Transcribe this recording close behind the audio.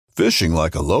Fishing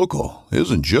like a local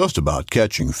isn't just about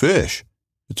catching fish.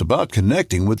 It's about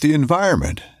connecting with the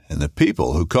environment and the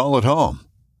people who call it home.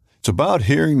 It's about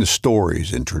hearing the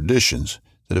stories and traditions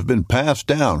that have been passed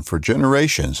down for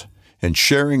generations and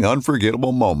sharing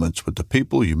unforgettable moments with the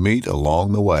people you meet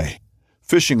along the way.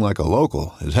 Fishing like a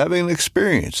local is having an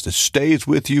experience that stays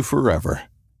with you forever.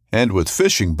 And with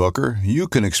Fishing Booker, you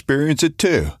can experience it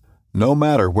too, no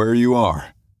matter where you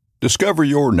are. Discover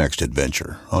your next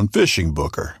adventure on Fishing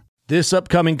Booker. This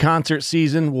upcoming concert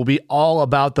season will be all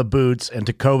about the boots, and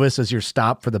Tecovas is your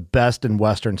stop for the best in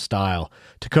Western style.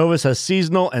 Tecovas has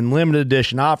seasonal and limited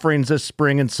edition offerings this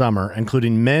spring and summer,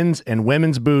 including men's and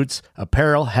women's boots,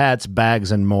 apparel, hats,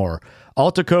 bags, and more.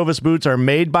 All Tecovas boots are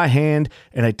made by hand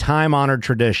in a time-honored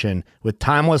tradition with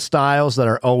timeless styles that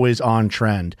are always on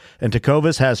trend. And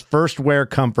Tecovas has first wear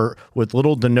comfort with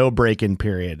little to no break-in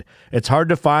period. It's hard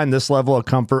to find this level of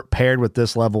comfort paired with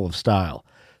this level of style.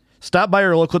 Stop by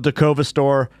your local Tecovas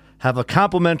store, have a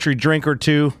complimentary drink or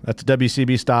two, that's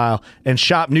WCB style, and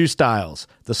shop new styles.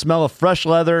 The smell of fresh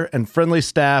leather and friendly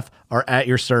staff are at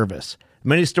your service.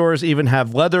 Many stores even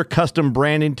have leather custom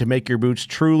branding to make your boots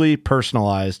truly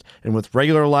personalized. And with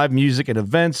regular live music and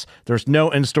events, there's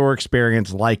no in-store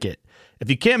experience like it.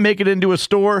 If you can't make it into a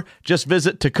store, just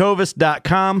visit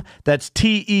tecovas.com. That's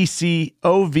TECOVAS.com.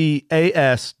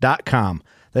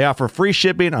 They offer free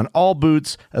shipping on all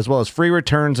boots, as well as free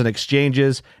returns and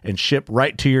exchanges, and ship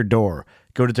right to your door.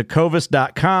 Go to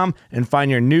tecovas.com and find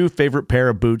your new favorite pair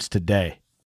of boots today.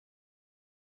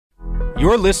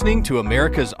 You're listening to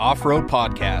America's Off-Road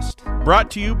Podcast.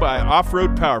 Brought to you by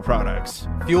Off-Road Power Products.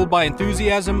 Fueled by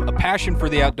enthusiasm, a passion for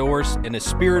the outdoors, and a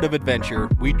spirit of adventure,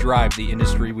 we drive the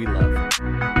industry we love.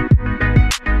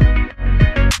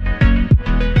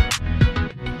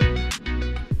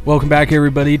 Welcome back,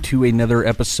 everybody, to another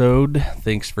episode.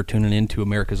 Thanks for tuning in to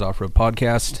America's Off-Road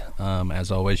Podcast.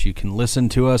 As always, you can listen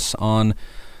to us on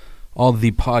all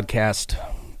the podcast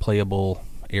playable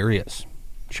areas.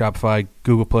 Shopify,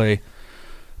 Google Play,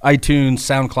 iTunes,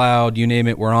 SoundCloud, you name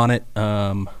it, we're on it.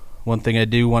 One thing I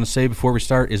do want to say before we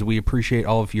start is we appreciate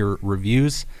all of your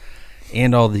reviews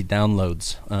and all the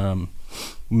downloads.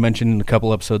 We mentioned in a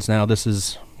couple episodes now, this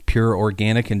is pure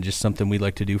organic and just something we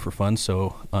like to do for fun,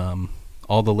 so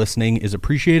all the listening is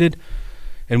appreciated,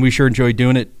 and we sure enjoy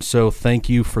doing it, so thank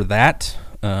you for that.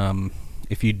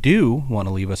 If you do want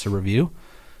to leave us a review,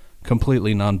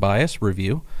 completely non-biased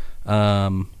review,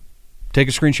 take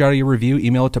a screenshot of your review,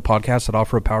 email it to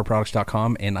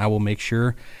podcast@offroadpowerproducts.com, and I will make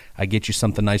sure I get you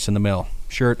something nice in the mail.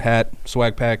 Shirt, hat,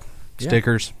 swag pack,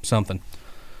 stickers, something.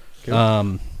 Cool.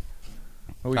 What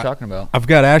are we talking about? I've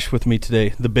got Ash with me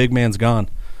today. The big man's gone.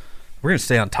 We're going to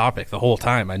stay on topic the whole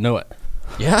time. I know it.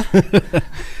 Yeah.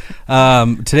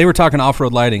 Today we're talking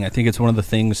off-road lighting. I think it's one of the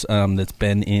things that's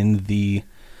been in the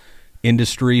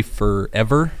industry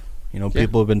forever. You know,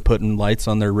 people have been putting lights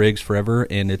on their rigs forever,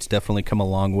 and it's definitely come a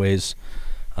long ways.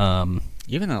 Even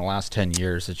in the last 10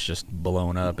 years, it's just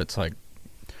blown up. It's like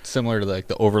similar to like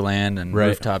the overland and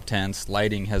rooftop tents.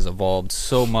 Lighting has evolved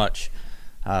so much,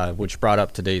 which brought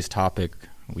up today's topic.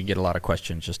 We get a lot of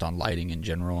questions just on lighting in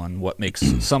general and what makes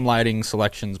some lighting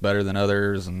selections better than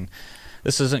others. And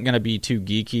this isn't going to be too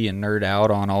geeky and nerd out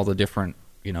on all the different,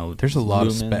 you know, there's a lot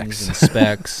of specs and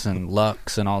specs and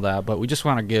lux and all that, but we just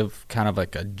want to give kind of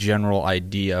like a general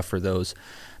idea for those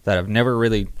that have never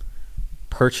really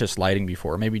purchased lighting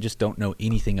before, maybe just don't know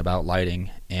anything about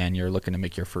lighting, and you're looking to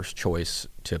make your first choice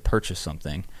to purchase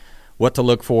something, what to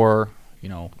look for, you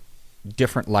know,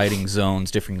 different lighting zones,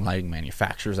 different lighting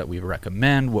manufacturers that we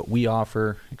recommend, what we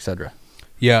offer, etc.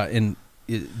 Yeah, and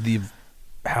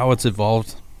how it's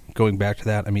evolved, going back to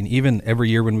that, I mean, even every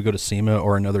year when we go to SEMA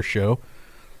or another show,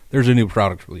 there's a new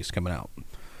product release coming out.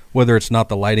 Whether it's not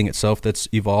the lighting itself that's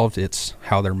evolved, it's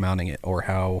how they're mounting it or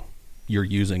how you're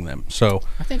using them. So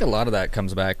I think a lot of that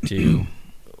comes back to,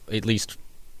 at least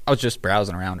I was just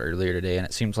browsing around earlier today, and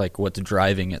it seems like what's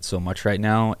driving it so much right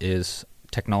now is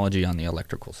technology on the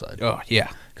electrical side. Oh,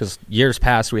 yeah. Because years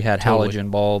past we had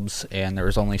halogen bulbs, and there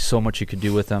was only so much you could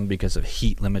do with them because of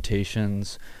heat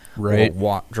limitations, or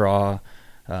watt draw,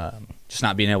 just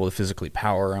not being able to physically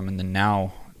power them. And then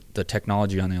now the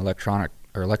technology on the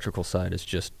electrical side is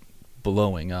just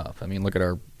blowing up. I mean, look at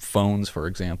our phones, for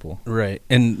example. Right,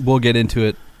 and we'll get into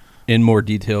it in more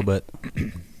detail, but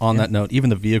on that note, even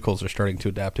the vehicles are starting to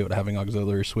adapt to it, having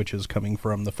auxiliary switches coming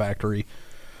from the factory,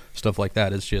 stuff like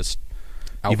that is just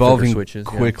evolving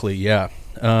quickly,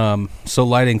 So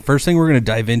lighting, first thing we're going to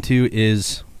dive into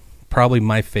is probably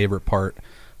my favorite part,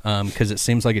 because it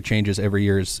seems like it changes every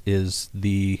year, is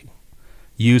the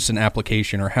use and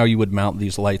application, or how you would mount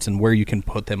these lights and where you can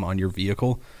put them on your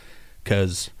vehicle,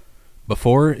 because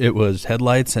Before, it was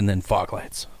headlights and then fog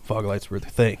lights. Fog lights were the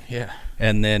thing. Yeah.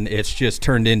 And then it's just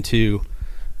turned into...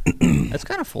 It's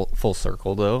kind of full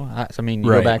circle, though. I mean,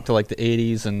 you Right. go back to like the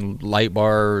 80s and light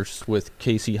bars with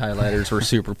KC highlighters were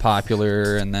super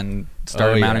popular, and then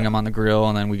started mounting them on the grill,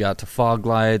 and then we got to fog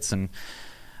lights, and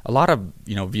a lot of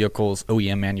vehicles,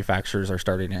 OEM manufacturers are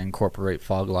starting to incorporate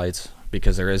fog lights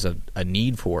because there is a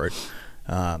need for it.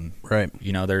 Right.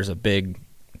 There's a big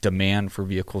demand for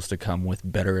vehicles to come with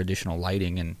better additional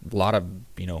lighting, and a lot of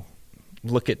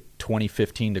look at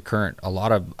 2015 to current, a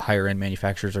lot of higher end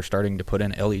manufacturers are starting to put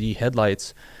in LED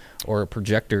headlights or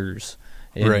projectors,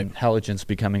 and Right. halogens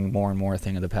becoming more and more a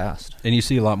thing of the past. And you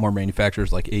see a lot more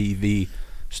manufacturers like AEV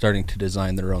starting to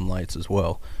design their own lights as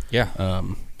well. Yeah,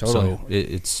 totally.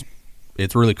 So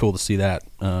it's really cool to see that.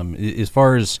 As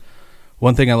far as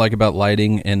one thing I like about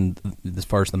lighting, and as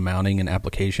far as the mounting and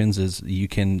applications, is you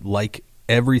can, like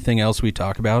everything else we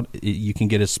talk about, you can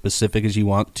get as specific as you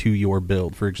want to your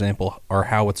build. For example, our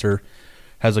Howitzer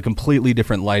has a completely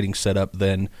different lighting setup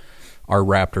than our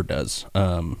Raptor does,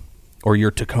 or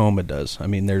your Tacoma does. I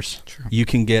mean, you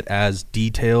can get as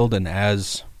detailed and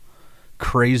as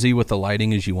crazy with the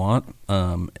lighting as you want,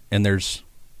 and there's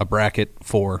a bracket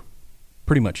for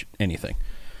pretty much anything.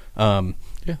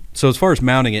 So as far as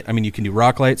mounting it, I mean, you can do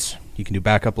rock lights, you can do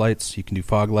backup lights, you can do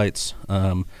fog lights.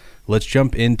 Let's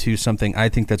jump into something I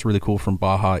think that's really cool from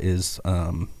Baja is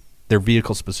their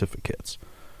vehicle-specific kits.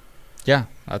 Yeah,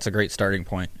 that's a great starting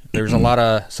point. There's a lot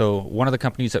of... So one of the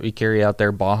companies that we carry out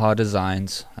there, Baja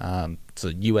Designs, it's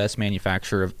a U.S.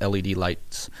 manufacturer of LED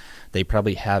lights. They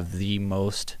probably have the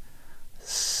most...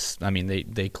 I mean,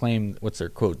 they claim, what's their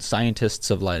quote, scientists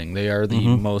of lighting. They are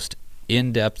the most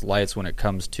in-depth lights when it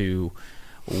comes to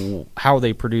how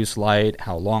they produce light,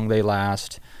 how long they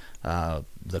last,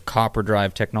 the copper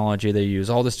drive technology they use,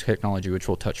 all this technology, which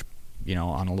we'll touch,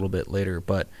 on a little bit later.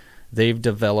 But they've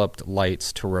developed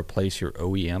lights to replace your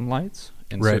OEM lights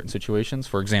in certain situations.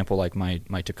 For example, like my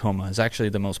Tacoma is actually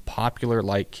the most popular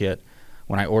light kit.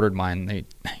 When I ordered mine,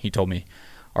 he told me,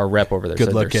 our rep over there Good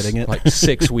said luck they're getting it. like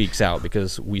 6 weeks out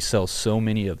because we sell so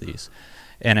many of these.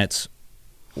 And it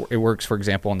works, for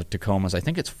example, on the Tacomas. I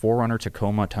think it's 4Runner,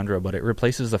 Tacoma, Tundra, but it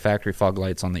replaces the factory fog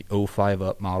lights on the 05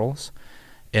 up models.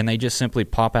 And they just simply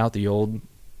pop out the old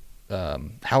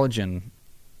halogen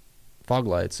fog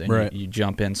lights, and you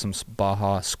jump in some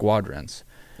Baja Squadrons.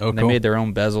 And they made their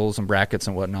own bezels and brackets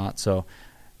and whatnot. So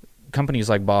companies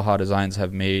like Baja Designs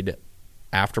have made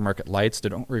aftermarket lights that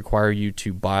don't require you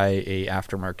to buy a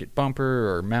aftermarket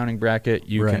bumper or mounting bracket.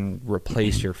 You can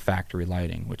replace your factory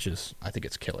lighting, which is, I think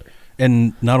it's killer.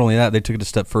 And not only that, they took it a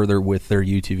step further with their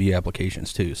UTV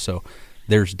applications too. So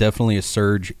there's definitely a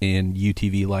surge in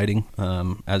UTV lighting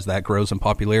as that grows in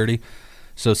popularity.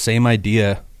 So same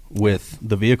idea with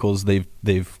the vehicles.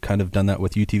 They've kind of done that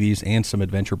with UTVs and some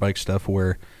adventure bike stuff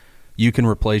where you can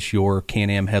replace your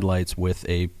Can-Am headlights with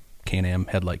a Can-Am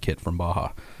headlight kit from Baja.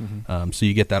 So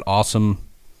you get that awesome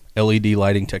LED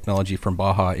lighting technology from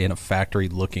Baja in a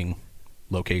factory-looking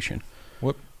location.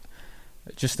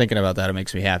 Just thinking about that, it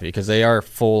makes me happy because they are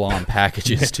full-on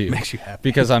packages too. Makes you happy.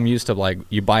 Because I'm used to, like,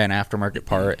 you buy an aftermarket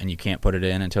part and you can't put it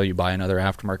in until you buy another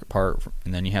aftermarket part,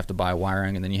 and then you have to buy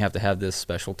wiring, and then you have to have this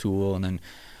special tool, and then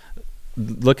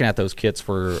looking at those kits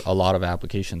for a lot of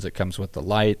applications, it comes with the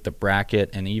light, the bracket,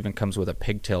 and it even comes with a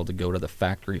pigtail to go to the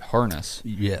factory harness.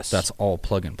 Yes. That's all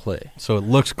plug and play. So it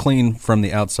looks clean from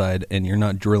the outside, and you're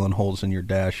not drilling holes in your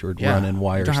dash or running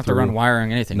wires. You don't have to run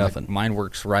wiring, anything. Nothing. Like, mine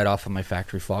works right off of my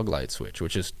factory fog light switch,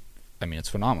 which is, I mean, it's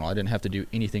phenomenal. I didn't have to do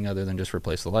anything other than just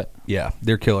replace the light. Yeah,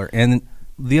 they're killer. And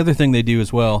the other thing they do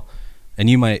as well, and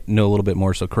you might know a little bit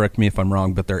more, so correct me if I'm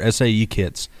wrong, but their SAE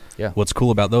kits, what's cool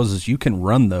about those is you can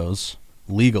run those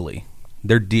legally.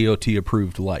 They're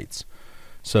DOT-approved lights.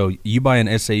 So you buy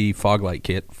an SAE fog light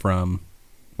kit from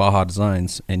Baja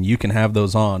Designs, and you can have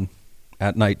those on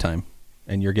at nighttime,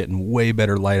 and you're getting way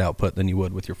better light output than you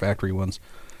would with your factory ones.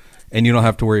 And you don't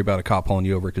have to worry about a cop pulling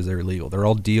you over because they're illegal. They're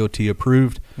all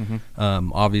DOT-approved.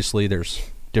 Obviously,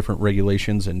 there's different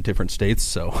regulations in different states,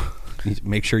 so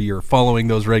make sure you're following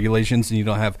those regulations and you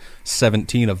don't have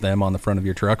 17 of them on the front of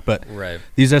your truck. But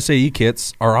these SAE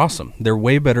kits are awesome. They're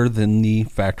way better than the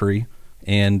factory,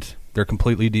 and they're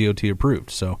completely DOT approved.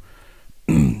 So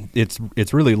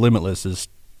it's really limitless,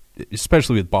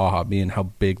 especially with Baja being how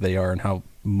big they are and how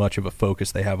much of a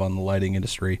focus they have on the lighting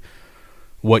industry,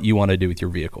 what you want to do with your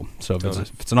vehicle. So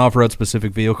if it's an off-road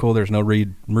specific vehicle, there's no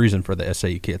reason for the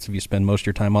SAE kits. If you spend most of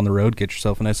your time on the road, get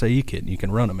yourself an SAE kit, and you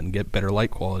can run them and get better light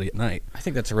quality at night. I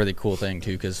think that's a really cool thing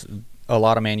too, because a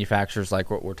lot of manufacturers, like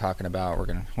what we're talking about,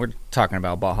 we're talking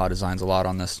about Baja Designs a lot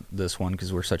on this one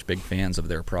because we're such big fans of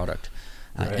their product.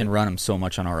 and run them so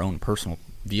much on our own personal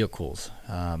vehicles.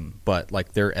 But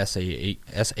like their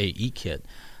SAE kit,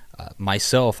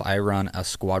 myself, I run a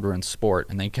Squadron Sport,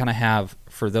 and they kind of have,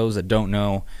 for those that don't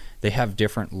know, they have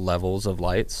different levels of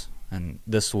lights, and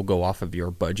this will go off of your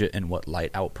budget and what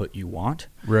light output you want,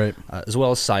 Right. as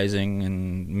well as sizing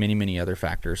and many, many other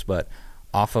factors. But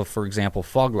off of, for example,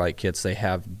 fog light kits, they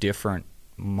have different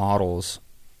models,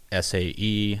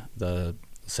 SAE,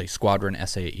 say Squadron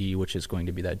SAE, which is going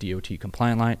to be that DOT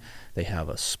compliant light. They have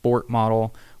a sport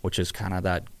model, which is kind of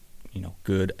that,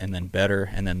 good and then better,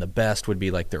 and then the best would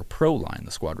be like their Pro line,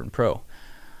 the Squadron Pro.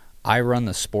 I run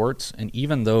the sports, and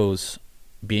even those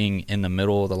being in the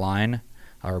middle of the line,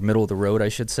 or middle of the road, I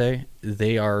should say,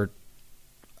 they are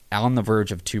on the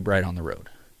verge of too bright on the road.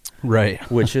 Right.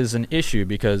 Which is an issue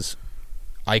because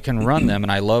I can run them,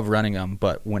 and I love running them,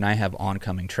 but when I have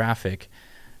oncoming traffic,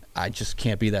 I just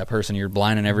can't be that person. You're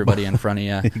blinding everybody in front of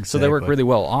you. Exactly. So they work really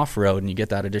well off-road, and you get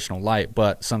that additional light.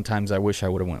 But sometimes I wish I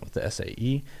would have went with the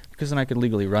SAE, because then I could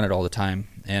legally run it all the time.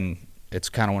 And it's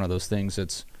kind of one of those things.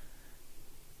 It's,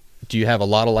 do you have a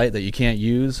lot of light that you can't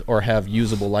use, or have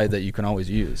usable light that you can always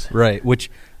use? Right.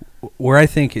 Where I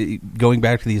think, going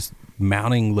back to these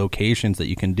mounting locations that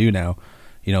you can do now,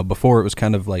 before it was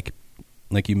kind of like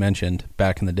you mentioned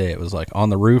back in the day, it was like on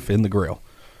the roof, in the grill.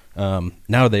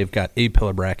 Now they've got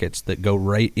A-pillar brackets that go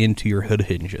right into your hood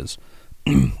hinges.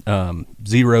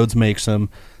 Z-Roads makes them.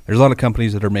 There's a lot of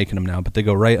companies that are making them now, but they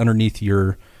go right underneath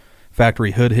your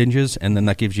factory hood hinges, and then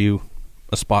that gives you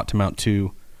a spot to mount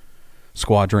two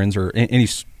Squadrons or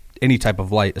any type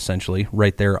of light, essentially,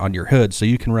 right there on your hood. So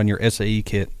you can run your SAE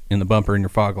kit in the bumper and your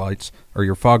fog lights, or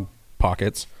your fog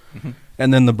pockets,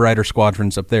 and then the brighter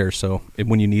Squadrons up there. So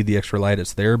when you need the extra light,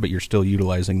 it's there, but you're still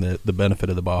utilizing the benefit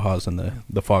of the Bahas and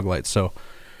the fog lights. So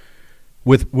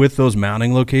with those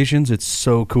mounting locations, it's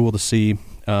so cool to see.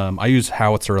 I use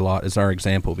Howitzer a lot as our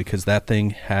example, because that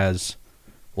thing has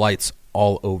lights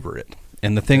all over it.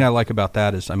 And the thing I like about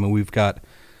that is, we've got,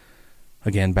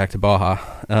 again, back to Baja,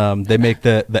 they make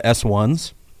the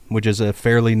S1s, which is a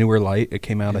fairly newer light. It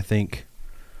came out, I think,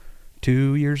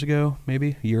 2 years ago,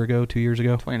 maybe a year ago, 2 years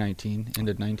ago. 2019,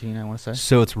 ended 19, I want to say.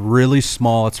 So it's really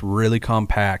small, it's really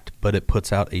compact, but it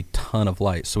puts out a ton of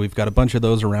light. So we've got a bunch of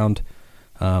those around,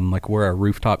 like where our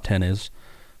rooftop tent is.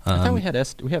 I thought we have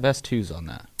S2s on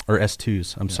that. Or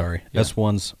S2s, I'm sorry. Yeah.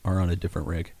 S1s are on a different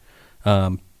rig.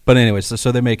 But anyways,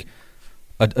 so they make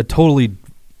a totally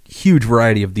huge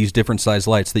variety of these different size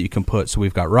lights that you can put. So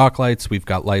we've got rock lights, we've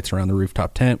got lights around the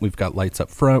rooftop tent, we've got lights up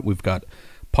front, we've got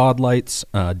pod lights,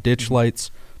 ditch lights,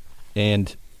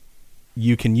 and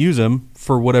you can use them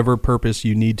for whatever purpose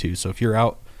you need to. So if you're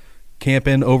out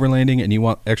camping, overlanding, and you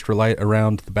want extra light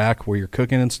around the back where you're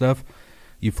cooking and stuff,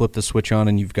 you flip the switch on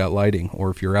and you've got lighting. Or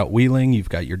if you're out wheeling, you've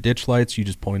got your ditch lights, you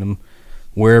just point them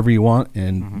wherever you want,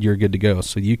 and you're good to go.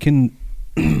 So you can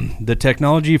the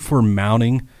technology for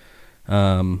mounting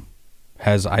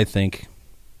has, I think,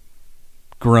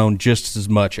 grown just as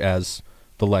much as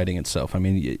the lighting itself.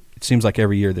 It seems like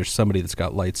every year there's somebody that's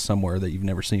got lights somewhere that you've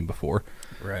never seen before.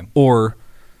 Right. Or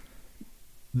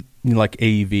like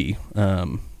AEV,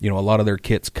 a lot of their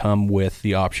kits come with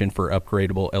the option for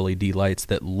upgradable LED lights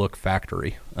that look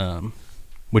factory,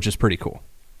 which is pretty cool.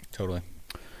 Totally.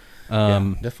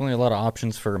 Definitely a lot of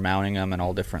options for mounting them in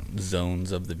all different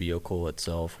zones of the vehicle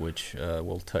itself, which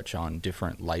we'll touch on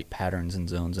different light patterns and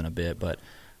zones in a bit. But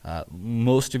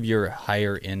most of your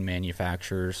higher-end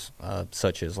manufacturers,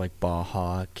 such as like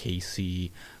Baja,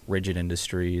 KC, Rigid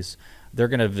Industries, they're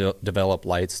going to develop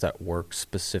lights that work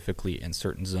specifically in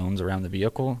certain zones around the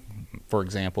vehicle. For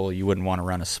example, you wouldn't want to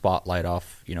run a spotlight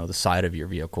off, the side of your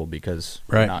vehicle, because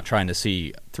you're not trying to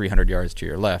see 300 yards to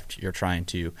your left. You're trying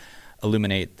to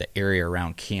illuminate the area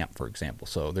around camp, for example.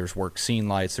 So there's work scene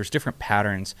lights, there's different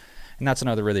patterns, and that's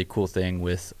another really cool thing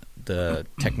with the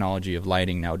technology of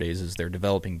lighting nowadays, is they're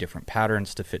developing different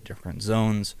patterns to fit different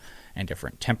zones and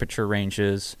different temperature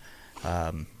ranges.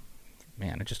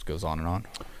 It just goes on and on.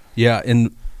 Yeah,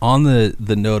 and on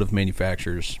the note of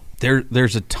manufacturers,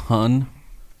 there's a ton.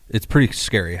 It's pretty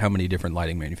scary how many different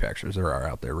lighting manufacturers there are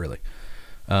out there, really.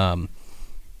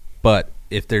 But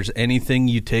if there's anything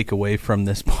you take away from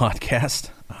this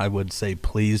podcast, I would say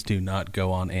please do not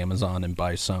go on Amazon and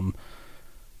buy some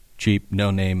cheap,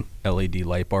 no-name LED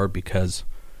light bar, because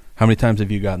how many times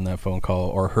have you gotten that phone call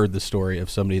or heard the story of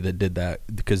somebody that did that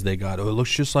because they got, it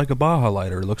looks just like a Baja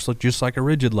light, or it looks just like a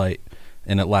Rigid light,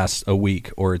 and it lasts a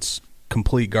week, or it's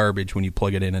complete garbage when you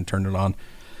plug it in and turn it on.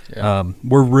 Yeah.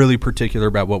 We're really particular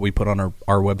about what we put on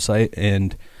our website,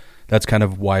 and that's kind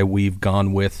of why we've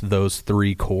gone with those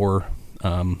three core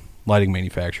lighting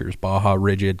manufacturers, Baja,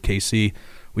 Rigid, KC.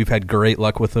 we've had great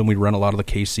luck with them. We run a lot of the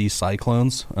KC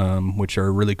Cyclones, which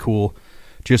are really cool,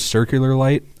 just circular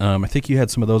light. I think you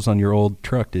had some of those on your old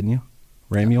truck, didn't you,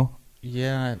 Ramuel?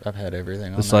 Yeah, I've had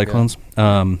everything on The Cyclones,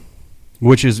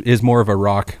 which is more of a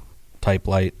rock type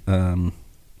light.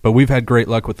 But we've had great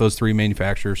luck with those 3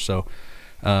 manufacturers. So,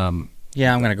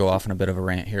 yeah, I'm going to go off on a bit of a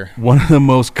rant here. One of the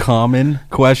most common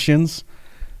questions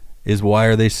is, why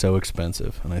are they so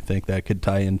expensive? And I think that could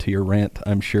tie into your rant,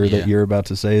 I'm sure, that you're about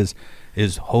to say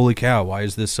is holy cow, why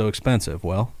is this so expensive?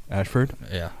 Well, Ashford,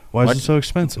 why is it so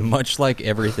expensive? Much like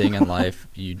everything in life,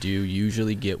 you do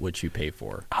usually get what you pay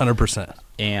for. 100%.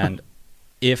 And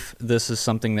if this is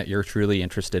something that you're truly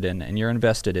interested in and you're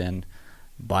invested in,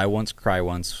 buy once, cry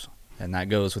once. And that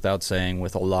goes without saying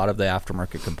with a lot of the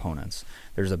aftermarket components.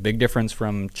 There's a big difference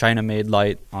from China-made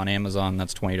light on Amazon,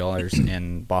 that's $20,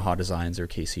 and Baja Designs or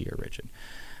KC or Rigid.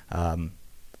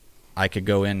 I could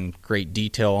go in great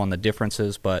detail on the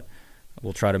differences, but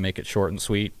we'll try to make it short and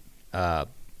sweet.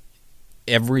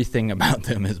 Everything about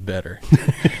them is better.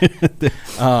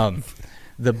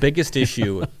 The biggest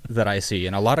issue that I see,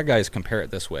 and a lot of guys compare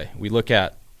it this way, we look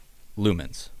at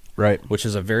lumens, right, which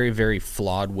is a very, very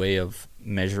flawed way of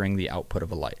measuring the output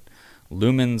of a light.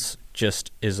 Lumens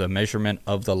just is a measurement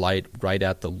of the light right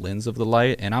at the lens of the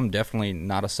light, and I'm definitely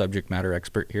not a subject matter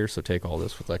expert here, so take all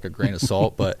this with like a grain of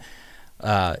salt, but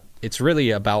it's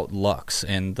really about lux,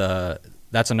 and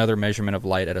that's another measurement of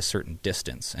light at a certain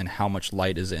distance and how much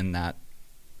light is in that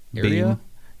area,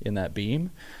 in that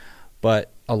beam.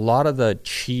 But a lot of the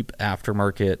cheap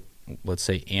aftermarket, let's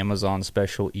say Amazon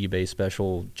special, eBay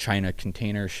special, China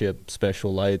container ship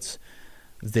special lights,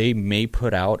 they may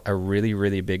put out a really,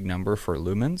 really big number for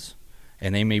lumens,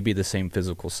 and they may be the same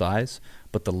physical size,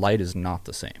 but the light is not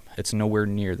the same. It's nowhere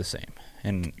near the same.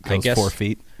 And I guess 4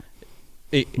 feet.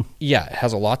 It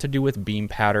has a lot to do with beam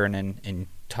pattern and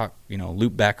talk,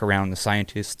 loop back around the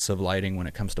scientists of lighting when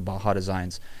it comes to Baja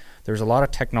Designs. There's a lot of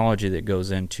technology that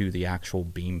goes into the actual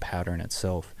beam pattern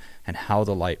itself and how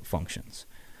the light functions.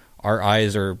 Our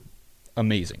eyes are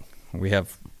amazing. We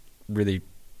have really,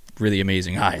 really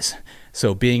amazing eyes.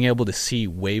 So being able to see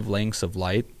wavelengths of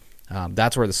light,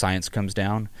 that's where the science comes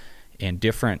down. And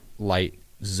different light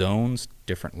zones,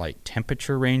 different light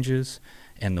temperature ranges,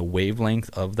 and the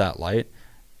wavelength of that light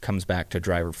comes back to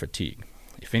driver fatigue.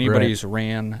 If anybody's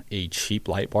ran a cheap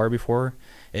light bar before,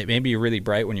 it may be really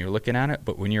bright when you're looking at it,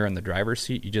 but when you're in the driver's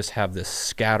seat, you just have this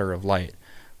scatter of light,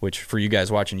 which for you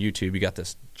guys watching YouTube, you got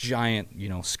this giant,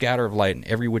 scatter of light in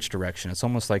every which direction. It's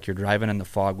almost like you're driving in the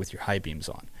fog with your high beams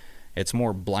on. It's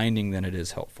more blinding than it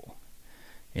is helpful.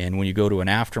 And when you go to an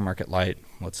aftermarket light,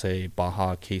 let's say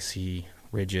Baja, KC,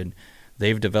 Rigid,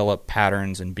 they've developed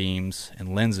patterns and beams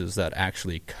and lenses that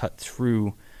actually cut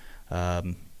through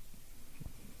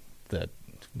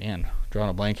drawing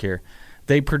a blank here.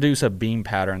 They produce a beam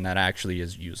pattern that actually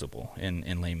is usable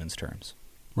in layman's terms.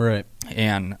 Right.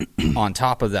 And on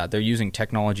top of that, they're using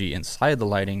technology inside the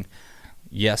lighting.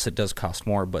 Yes, it does cost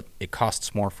more, but it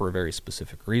costs more for a very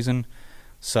specific reason,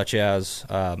 such as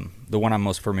the one I'm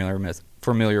most familiar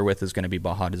with is going to be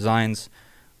Baja Designs.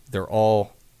 They're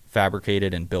all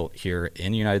fabricated and built here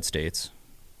in the United States.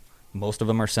 Most of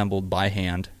them are assembled by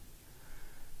hand.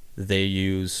 They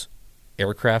use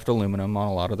aircraft aluminum on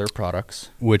a lot of their products.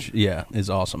 Which, is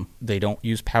awesome. They don't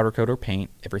use powder coat or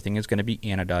paint. Everything is going to be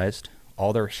anodized.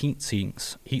 All their heat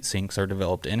sinks are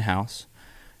developed in-house.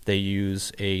 They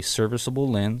use a serviceable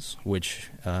lens,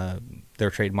 which their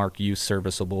trademark use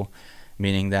serviceable,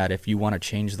 meaning that if you want to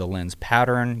change the lens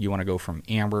pattern, you want to go from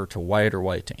amber to white or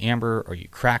white to amber, or you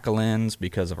crack a lens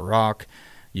because of a rock,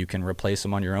 you can replace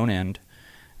them on your own end.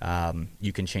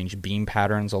 You can change beam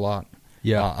patterns a lot.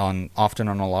 Yeah. Often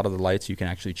on a lot of the lights, you can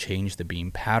actually change the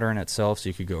beam pattern itself, so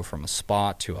you could go from a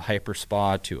spot to a hyper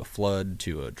spot to a flood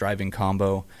to a driving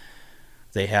combo.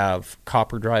 They have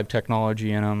copper drive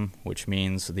technology in them, which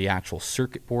means the actual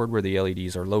circuit board where the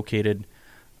LEDs are located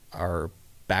are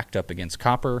backed up against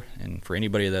copper. And for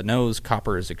anybody that knows,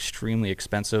 copper is extremely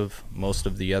expensive. Most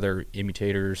of the other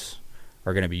imitators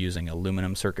are going to be using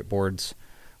aluminum circuit boards,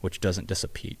 which doesn't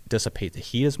dissipate the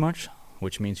heat as much,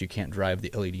 which means you can't drive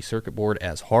the LED circuit board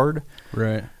as hard.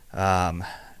 Right. And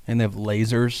they have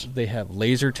lasers. They have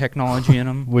laser technology in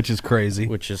them. Which is crazy.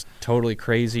 Which is totally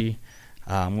crazy.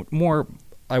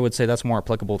 I would say that's more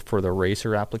applicable for the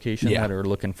racer application that are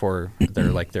looking for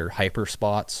their hyper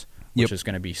spots, which is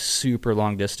going to be super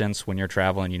long distance when you're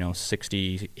traveling,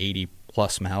 60, 80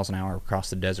 plus miles an hour across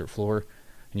the desert floor,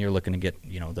 and you're looking to get,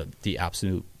 the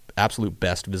absolute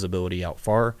best visibility out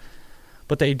far.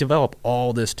 But they develop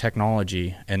all this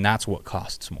technology, and that's what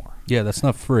costs more. Yeah, that's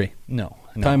not free. No.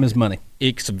 no. Time is money.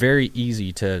 It's very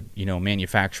easy to,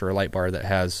 manufacture a light bar that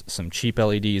has some cheap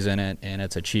LEDs in it, and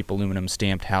it's a cheap aluminum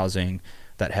stamped housing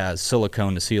that has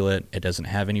silicone to seal it. It doesn't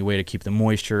have any way to keep the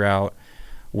moisture out.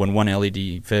 When one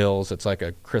LED fails, it's like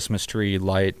a Christmas tree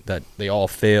light that they all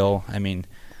fail. I mean,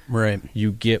 right.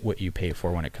 You get what you pay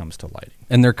for when it comes to lighting.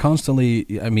 And they're constantly,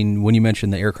 when you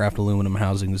mention the aircraft aluminum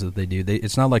housings that they do,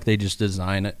 it's not like they just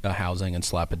design a housing and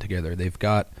slap it together. They've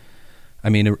got,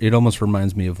 it almost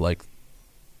reminds me of like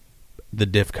the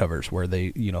diff covers where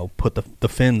they, put the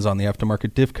fins on the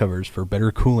aftermarket diff covers for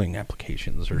better cooling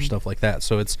applications or stuff like that.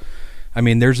 So it's,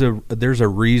 there's a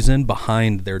reason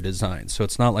behind their design. So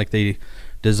it's not like they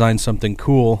design something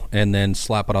cool and then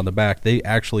slap it on the back. They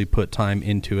actually put time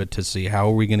into it to see how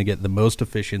are we going to get the most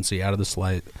efficiency out of this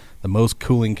light, the most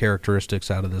cooling characteristics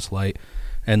out of this light,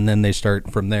 and then they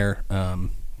start from there.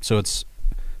 So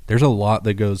there's a lot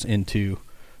that goes into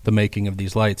the making of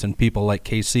these lights, and people like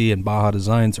KC and Baja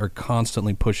Designs are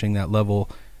constantly pushing that level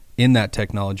in that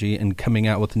technology and coming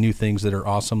out with new things that are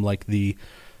awesome, like the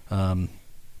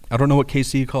I don't know what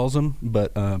KC calls them,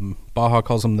 but Baja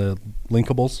calls them the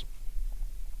linkables.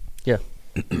 Yeah.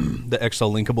 The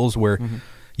XL linkables, where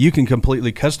you can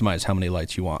completely customize how many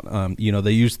lights you want.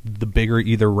 They use the bigger,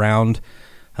 either round,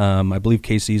 I believe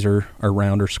KC's are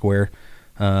round or square,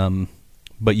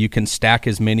 but you can stack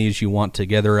as many as you want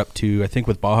together up to, I think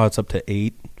with Baja it's up to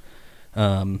 8,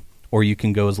 or you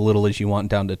can go as little as you want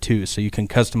down to 2. So you can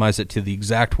customize it to the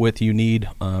exact width you need,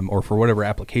 or for whatever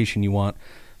application you want.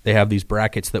 They have these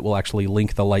brackets that will actually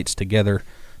link the lights together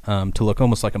to look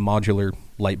almost like a modular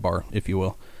light bar, if you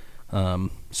will.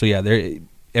 So yeah,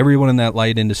 everyone in that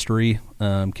light industry,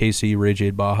 KC,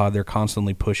 Rigid, Baja, they're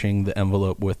constantly pushing the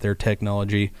envelope with their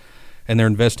technology, and they're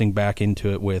investing back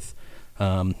into it with,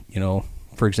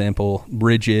 for example,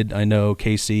 Rigid. I know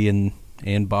KC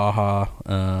and Baja,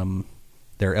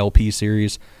 their LP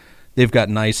series, they've got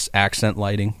nice accent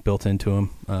lighting built into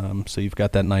them. So you've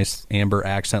got that nice amber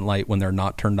accent light when they're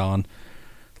not turned on.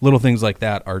 Little things like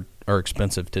that are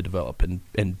expensive to develop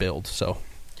and build. So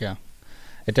yeah.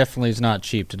 It definitely is not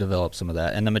cheap to develop some of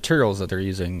that, and the materials that they're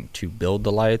using to build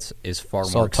the lights is far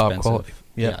more expensive. Top quality.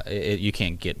 Yeah, you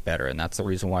can't get better, and that's the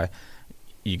reason why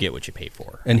you get what you pay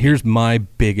for. And here's my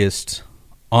biggest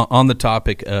on the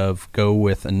topic of go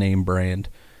with a name brand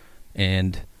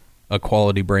and a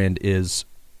quality brand is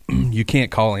you can't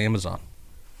call Amazon.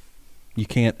 You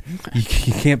can't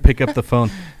pick up the phone.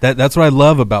 That's what I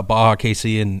love about Baja,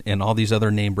 KC, and all these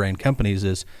other name brand companies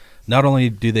is not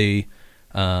only do they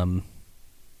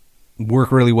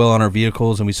work really well on our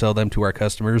vehicles and we sell them to our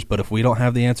customers, but if we don't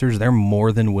have the answers, they're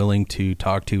more than willing to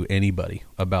talk to anybody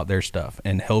about their stuff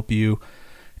and help you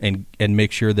and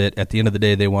make sure that at the end of the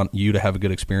day they want you to have a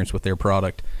good experience with their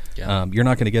product. Yeah. You're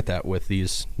not going to get that with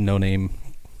these no-name,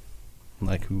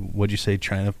 like what'd you say,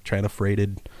 China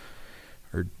freighted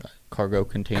or cargo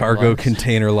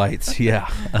container lights. Yeah.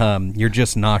 You're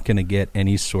just not going to get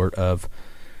any sort of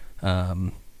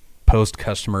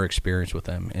post-customer experience with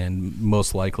them, and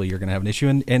most likely you're going to have an issue.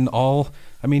 And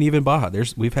even Baja,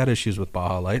 we've had issues with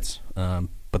Baja lights,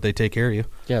 but they take care of you.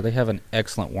 Yeah, they have an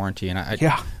excellent warranty, and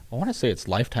I want to say it's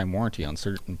lifetime warranty on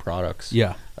certain products.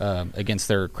 Yeah, against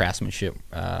their craftsmanship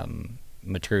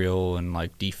material and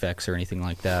like defects or anything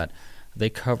like that, they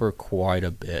cover quite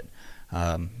a bit.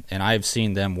 And I've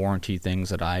seen them warranty things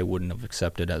that I wouldn't have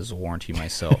accepted as a warranty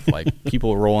myself, like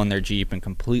people rolling their Jeep and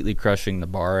completely crushing the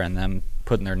bar and them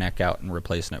putting their neck out and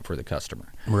replacing it for the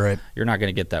customer. Right. You're not going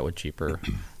to get that with cheaper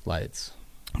lights.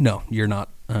 No, you're not.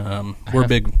 We're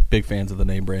big fans of the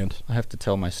name brand. I have to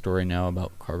tell my story now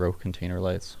about cargo container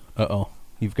lights. Uh-oh.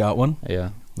 You've got one?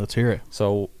 Yeah. Let's hear it.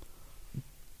 So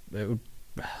the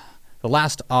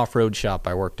last off-road shop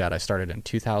I worked at, I started in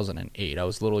 2008. I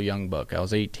was a little young buck. I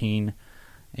was 18,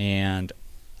 and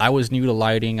I was new to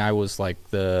lighting. I was like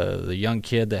the young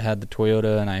kid that had the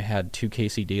Toyota, and I had 2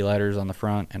 KCD lighters on the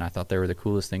front, and I thought they were the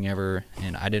coolest thing ever.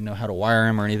 And I didn't know how to wire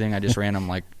them or anything. I just ran them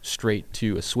like straight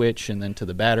to a switch and then to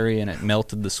the battery, and it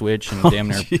melted the switch and damn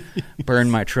near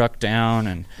burned my truck down.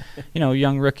 And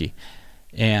young rookie.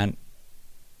 And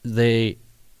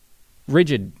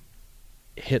Rigid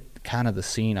hit kind of the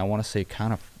scene, I want to say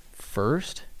kind of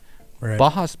first. Right.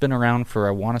 Baja's been around for,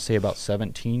 I want to say, about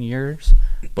 17 years,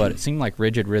 but it seemed like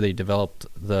Rigid really developed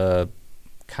the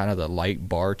kind of the light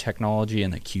bar technology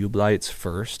and the cube lights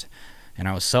first. And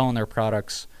I was selling their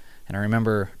products, and I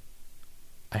remember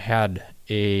I had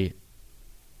I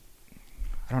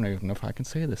don't even know if I can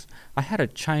say this. I had a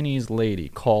Chinese lady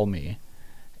call me,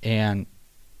 and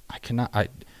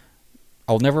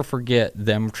I'll never forget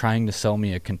them trying to sell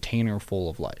me a container full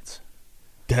of lights.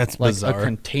 That's like bizarre. A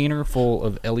container full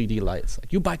of LED lights.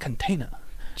 Like, you buy container.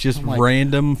 Just I'm like,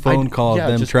 random phone calls,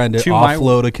 them just trying to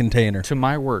offload a container. To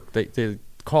my work, they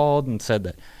called and said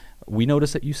that we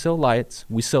noticed that you sell lights.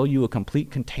 We sell you a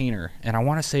complete container, and I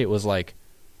want to say it was like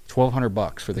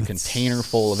 $1,200 for the container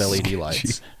full of LED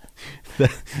lights.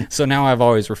 So now I've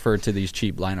always referred to these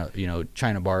cheap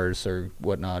China bars or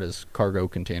whatnot as cargo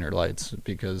container lights,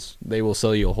 because they will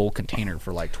sell you a whole container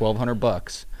for like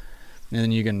 $1,200, and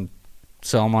then you can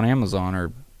sell them on Amazon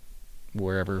or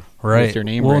wherever with your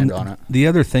name brand on it. The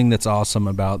other thing that's awesome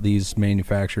about these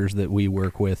manufacturers that we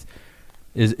work with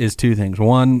is two things.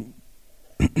 One,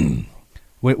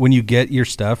 when you get your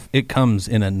stuff, it comes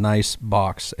in a nice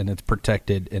box and it's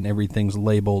protected and everything's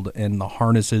labeled and the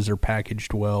harnesses are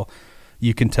packaged well.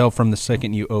 You can tell from the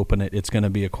second you open it, it's going to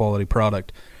be a quality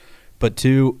product. But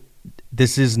two,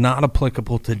 this is not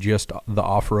applicable to just the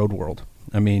off-road world.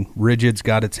 I mean, Rigid's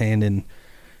got its hand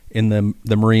in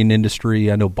the marine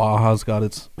industry. I know Baja's got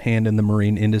its hand in the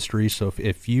marine industry. So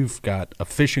if you've got a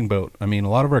fishing boat, I mean, a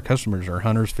lot of our customers are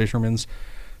hunters, fishermen,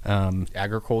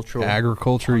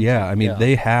 agriculture. Yeah. I mean,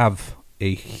 they have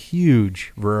a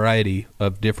huge variety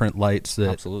of different lights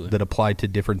that apply to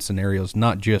different scenarios,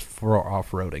 not just for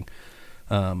off-roading,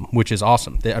 which is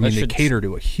awesome. They cater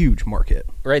to a huge market.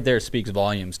 Right there speaks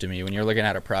volumes to me when you're looking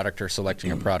at a product or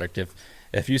selecting a product.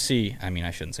 If you see, I mean,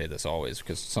 I shouldn't say this always,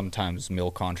 because sometimes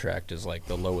mill contract is like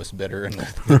the lowest bidder and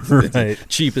the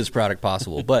cheapest product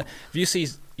possible. But if you see,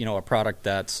 a product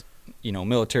that's,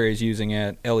 military is using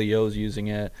it, LEO's using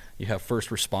it, you have first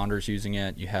responders using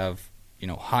it, you have,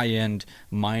 high-end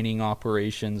mining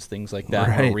operations, things like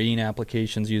that, marine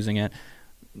applications using it,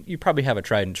 you probably have a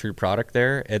tried and true product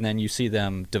there. And then you see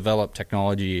them develop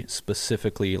technology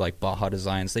specifically like Baja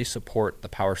Designs. They support the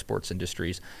power sports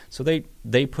industries. So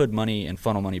they put money and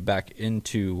funnel money back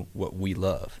into what we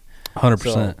love. 100%.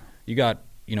 So you got,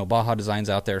 Baja Designs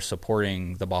out there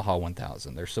supporting the Baja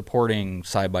 1000. They're supporting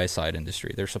side-by-side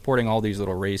industry. They're supporting all these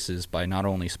little races by not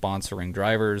only sponsoring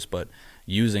drivers, but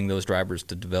using those drivers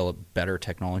to develop better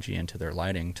technology into their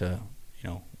lighting to,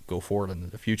 go forward into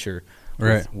the future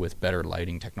with better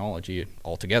lighting technology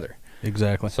altogether.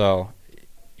 Exactly. So,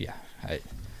 yeah,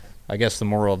 I guess the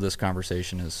moral of this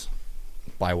conversation is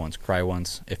buy once, cry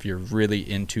once. If you're really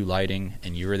into lighting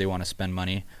and you really want to spend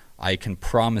money, I can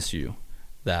promise you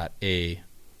that a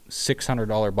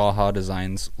 $600 Baja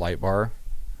Designs light bar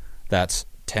that's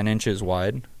 10 inches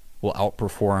wide will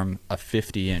outperform a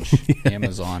 50-inch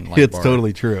Amazon light bar. It's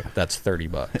totally true. That's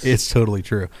 $30. It's totally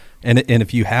true. And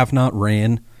if you have not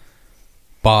ran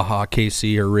Baja,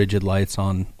 KC, or Rigid lights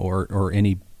on, or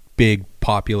any big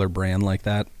popular brand like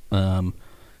that,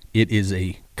 it is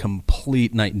a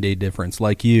complete night and day difference.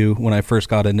 Like you, when I first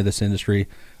got into this industry,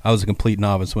 I was a complete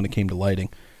novice when it came to lighting.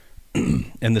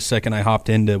 And the second I hopped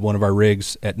into one of our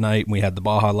rigs at night and we had the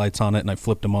Baja lights on it and I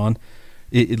flipped them on,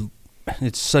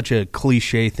 it's such a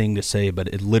cliche thing to say, but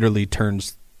it literally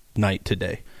turns night to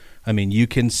day. I mean, you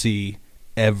can see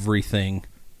everything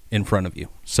in front of you.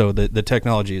 So the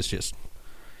technology is just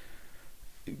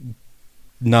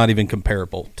not even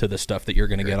comparable to the stuff that you're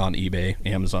going to get on eBay,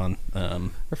 Amazon.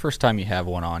 The first time you have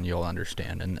one on, you'll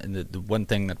understand. And the one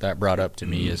thing that brought up to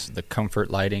me is the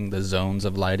comfort lighting, the zones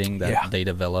of lighting that they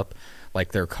develop,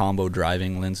 like their combo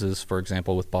driving lenses, for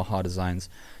example, with Baja Designs.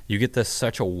 You get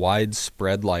such a wide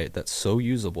spread light that's so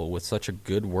usable with such a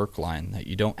good work line that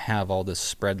you don't have all this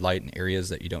spread light in areas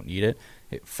that you don't need it.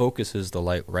 It focuses the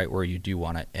light right where you do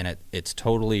want it. And it's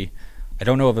totally, I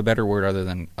don't know of a better word other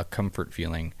than a comfort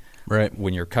feeling. Right.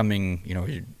 When you're coming,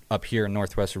 you're up here in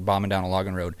Northwest, or bombing down a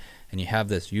logging road, and you have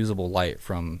this usable light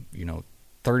from,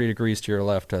 30 degrees to your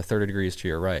left to 30 degrees to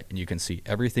your right, and you can see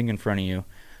everything in front of you,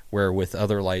 where with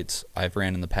other lights I've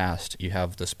ran in the past, you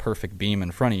have this perfect beam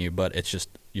in front of you, but it's just,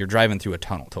 you're driving through a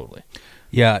tunnel totally.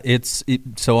 Yeah,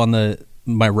 so on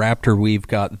my Raptor, we've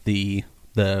got the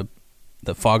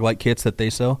fog light kits that they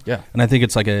sell. Yeah. And I think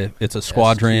it's it's a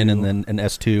Squadron S2. And then an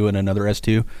S2 and another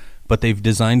S2. But they've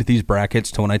designed these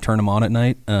brackets to when I turn them on at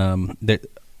night. I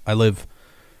go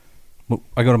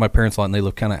to my parents' lot and they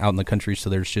live kind of out in the country, so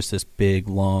there's just this big,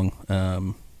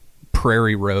 long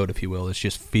prairie road, if you will. It's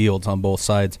just fields on both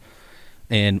sides.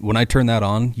 And when I turn that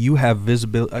on, you have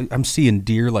visibility. I'm seeing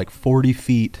deer like 40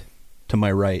 feet to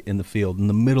my right in the field. In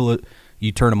the middle of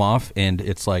you turn them off, and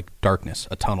it's like darkness,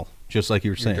 a tunnel, just like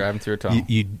you were saying. You're driving through a tunnel.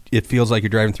 It feels like you're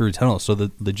driving through a tunnel. So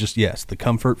the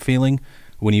comfort feeling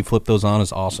when you flip those on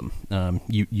is awesome.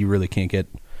 You really can't get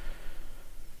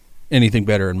anything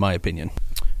better, in my opinion.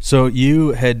 So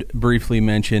you had briefly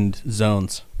mentioned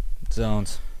zones.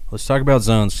 Let's talk about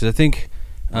zones, because I think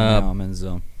I'm in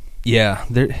zone. Yeah,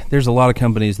 there's a lot of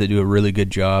companies that do a really good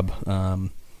job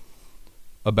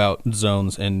about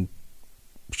zones and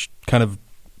kind of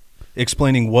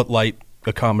explaining what light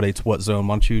accommodates what zone.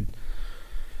 Why don't you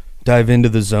dive into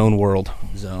the zone world?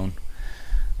 Zone.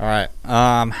 All right.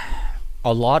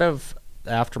 A lot of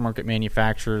aftermarket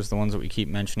manufacturers, the ones that we keep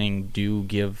mentioning, do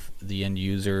give the end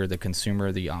user, the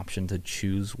consumer, the option to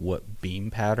choose what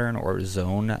beam pattern or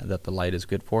zone that the light is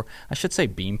good for. I should say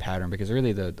beam pattern, because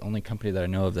really the only company that I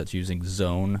know of that's using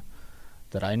zone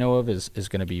that I know of is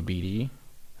going to be BD,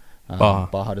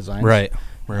 Baja Designs. Right.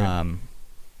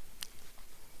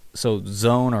 So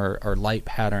zone or light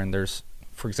pattern, there's,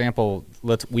 for example,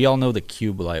 we all know the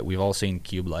cube light. We've all seen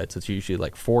cube lights. It's usually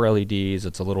like 4 LEDs.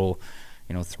 It's a little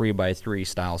 3x3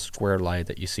 style square light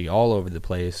that you see all over the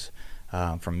place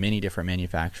from many different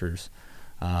manufacturers.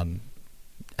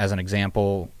 As an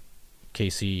example,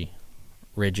 KC,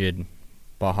 Rigid,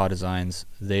 Baja Designs,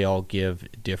 they all give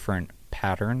different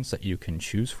patterns that you can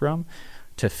choose from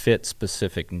to fit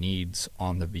specific needs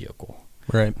on the vehicle.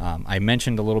 Right. I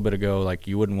mentioned a little bit ago, like,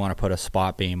 you wouldn't want to put a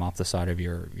spot beam off the side of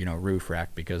your roof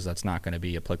rack, because that's not going to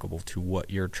be applicable to what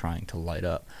you're trying to light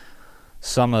up.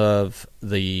 Some of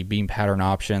the beam pattern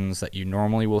options that you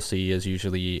normally will see is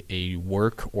usually a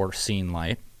work or scene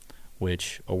light,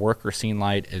 which a work or scene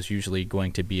light is usually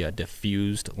going to be a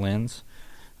diffused lens.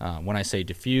 When I say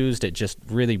diffused, it just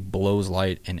really blows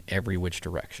light in every which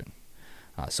direction.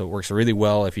 So it works really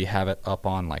well if you have it up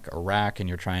on like a rack and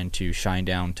you're trying to shine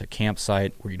down to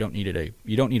campsite where you don't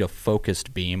need a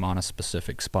focused beam on a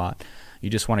specific spot.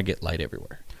 You just want to get light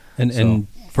everywhere. And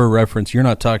for reference, you're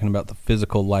not talking about the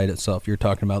physical light itself. You're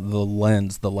talking about the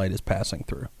lens the light is passing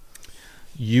through.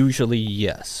 Usually,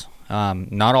 yes.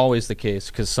 Not always the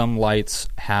case, because some lights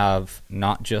have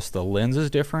not just the lens is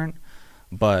different,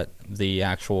 but the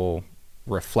actual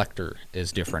reflector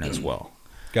is different as well.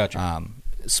 Gotcha.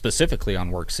 Specifically on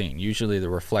work scene, usually the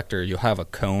reflector, you'll have a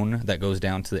cone that goes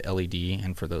down to the LED,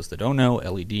 and for those that don't know,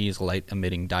 LED is light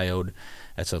emitting diode.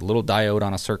 It's a little diode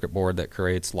on a circuit board that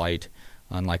creates light,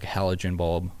 unlike a halogen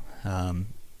bulb.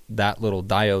 That little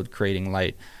diode creating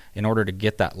light, in order to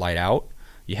get that light out,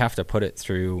 you have to put it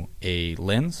through a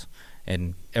lens.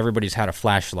 And everybody's had a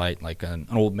flashlight, like an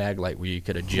old mag light, where you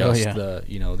could adjust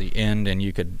the end, and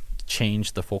you could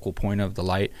change the focal point of the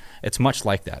light. It's much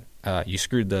like that. You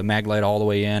screwed the mag light all the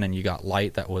way in, and you got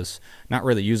light that was not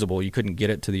really usable. You couldn't get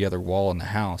it to the other wall in the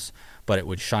house, but it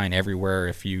would shine everywhere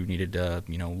if you needed to,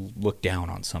 look down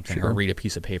on something or read a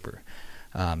piece of paper.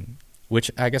 Which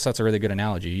I guess that's a really good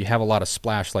analogy. You have a lot of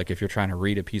splash, like if you're trying to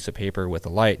read a piece of paper with a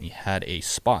light and you had a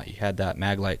spot, you had that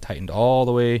mag light tightened all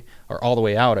the way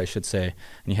out, I should say,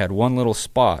 and you had one little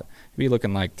spot. It'd be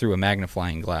looking like through a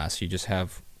magnifying glass. You just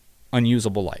have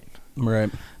unusable light.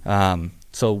 Right.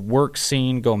 So work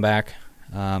scene, going back,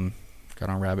 got on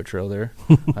a rabbit trail there.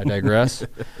 I digress.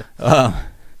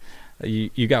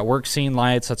 You got work scene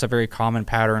lights. That's a very common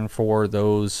pattern for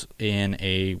those in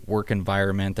a work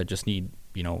environment that just need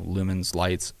lumens,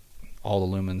 lights, all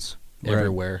the lumens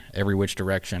everywhere, every which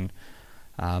direction.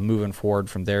 Moving forward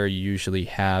from there, you usually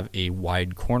have a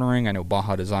wide cornering. I know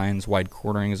Baja Designs wide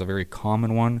cornering is a very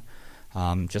common one.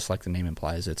 Just like the name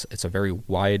implies, it's a very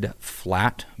wide,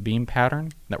 flat beam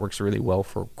pattern that works really well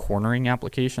for cornering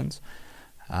applications.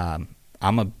 I'm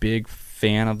a big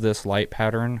fan of this light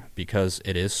pattern because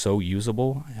it is so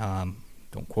usable.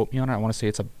 Don't quote me on it. I want to say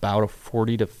it's about a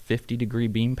 40 to 50 degree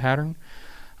beam pattern.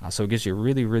 So it gives you a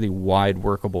really, really wide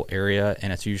workable area,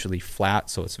 and it's usually flat,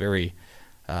 so it's very,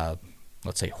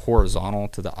 let's say, horizontal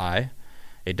to the eye.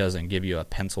 It doesn't give you a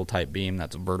pencil-type beam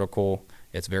that's vertical.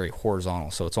 It's very horizontal,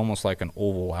 so it's almost like an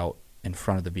oval out in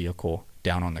front of the vehicle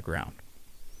down on the ground.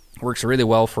 Works really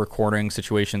well for cornering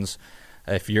situations.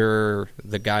 If you're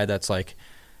the guy that's like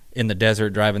in the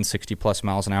desert driving 60-plus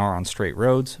miles an hour on straight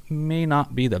roads, may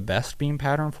not be the best beam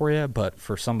pattern for you, but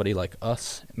for somebody like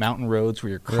us, mountain roads where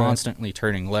you're constantly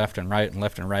turning left and right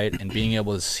and being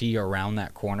able to see around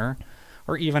that corner,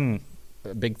 or even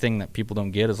a big thing that people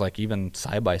don't get is like even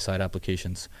side-by-side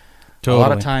applications. Totally. A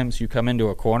lot of times you come into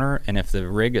a corner, and if the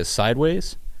rig is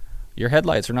sideways, your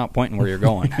headlights are not pointing where you're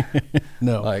going.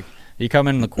 No. Like, you come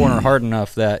in the corner hard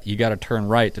enough that you got to turn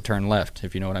right to turn left,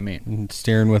 if you know what I mean.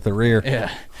 Steering with the rear.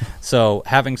 Yeah. So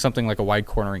having something like a wide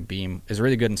cornering beam is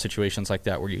really good in situations like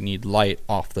that where you need light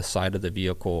off the side of the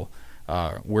vehicle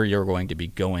where you're going to be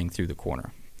going through the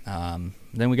corner.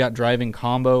 Then we got driving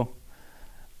combo.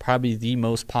 Probably the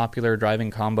most popular driving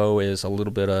combo is a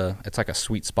little bit it's like a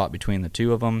sweet spot between the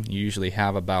two of them. You usually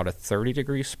have about a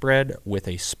 30-degree spread with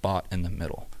a spot in the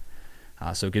middle.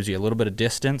 So it gives you a little bit of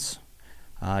distance.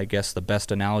 I guess the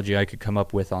best analogy I could come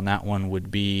up with on that one would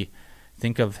be,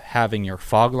 think of having your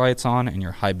fog lights on and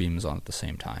your high beams on at the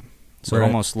same time. So It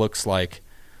almost looks like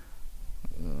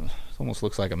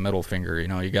a middle finger.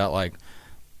 You got like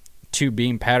two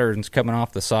beam patterns coming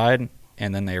off the side,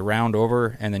 and then they round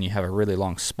over, and then you have a really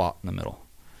long spot in the middle.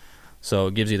 So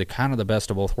it gives you the kind of the best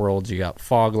of both worlds. You got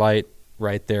fog light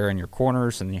right there in your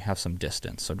corners, and you have some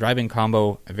distance. So driving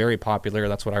combo, very popular.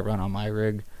 That's what I run on my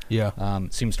rig. Yeah.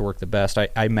 Seems to work the best.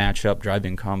 I match up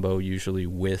driving combo usually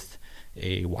with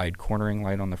a wide cornering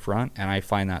light on the front, and I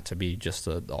find that to be just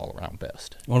the all-around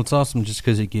best. Well, it's awesome just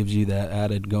because it gives you that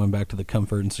added, going back to the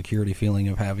comfort and security feeling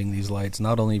of having these lights,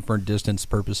 not only for distance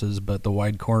purposes, but the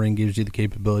wide cornering gives you the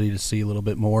capability to see a little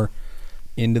bit more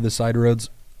into the side roads.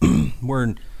 We're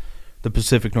in the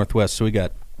Pacific Northwest, so we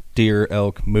got deer,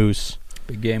 elk, moose.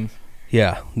 Big game.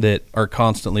 Yeah, that are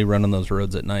constantly running those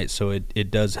roads at night, so it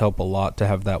does help a lot to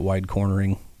have that wide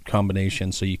cornering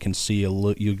combination, so you can see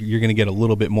you're going to get a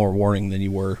little bit more warning than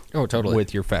you were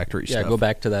with your factory stuff. Yeah, go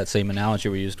back to that same analogy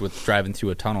we used with driving through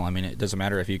a tunnel. I mean, it doesn't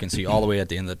matter if you can see all the way at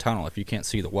the end of the tunnel. If you can't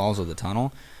see the walls of the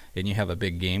tunnel and you have a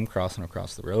big game crossing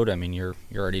across the road, I mean, you're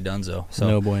already donezo. So,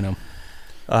 no bueno.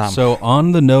 So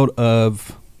on the note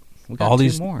of all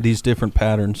these different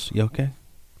patterns, you okay?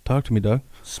 Talk to me, Doug.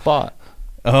 Spot.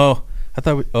 Oh, I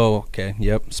thought okay.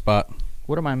 Yep, spot.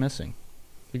 What am I missing?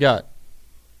 You got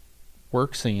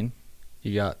work scene.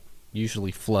 You got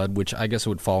usually flood, which I guess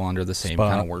would fall under the same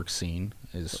kind of work scene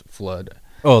as flood.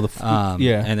 Oh,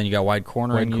 yeah. And then you got wide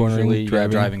cornering usually.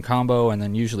 Driving combo, and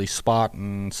then usually spot,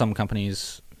 and some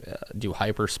companies do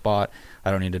hyper spot.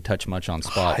 I don't need to touch much on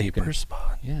spot. Hyper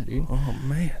spot. Yeah, dude. Oh,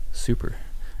 man. Super.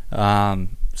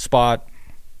 Spot,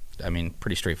 I mean,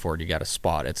 pretty straightforward. You got a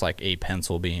spot. It's like a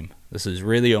pencil beam. This is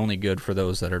really only good for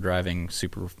those that are driving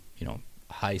super,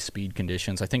 high speed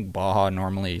conditions. I think Baja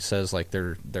normally says like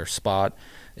their spot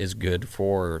is good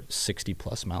for 60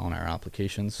 plus mile an hour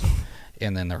applications,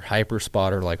 and then their hyper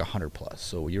spot are like 100 plus.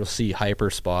 So you'll see hyper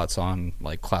spots on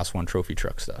like class 1 trophy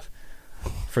truck stuff.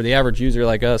 For the average user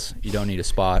like us, you don't need a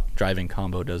spot. Driving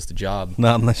combo does the job.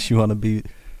 Not unless you want to be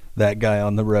that guy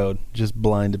on the road, just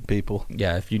blinded people.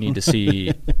 Yeah, if you need to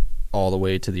see all the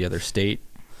way to the other state,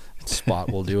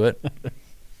 spot will do it.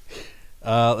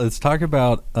 Let's talk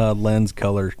about lens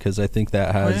color, because I think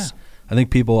that has I think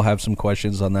people have some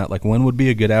questions on that. Like, when would be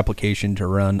a good application to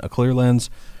run a clear lens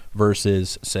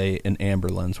versus, say, an amber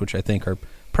lens, which I think are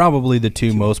probably the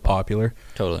two most popular.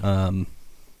 Totally.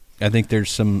 I think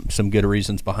there's some good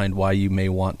reasons behind why you may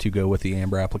want to go with the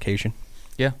amber application.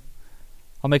 Yeah.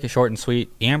 I'll make it short and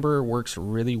sweet. Amber works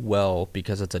really well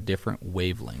because it's a different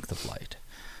wavelength of light.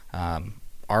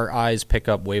 Our eyes pick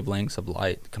up wavelengths of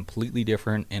light completely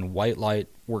different, and white light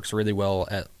works really well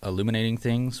at illuminating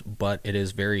things, but it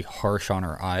is very harsh on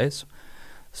our eyes.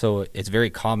 So it's very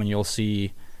common you'll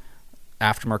see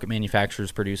aftermarket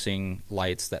manufacturers producing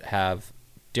lights that have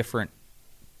different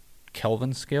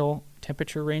Kelvin scale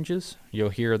temperature ranges. You'll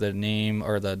hear the name,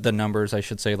 or the numbers, I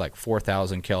should say, like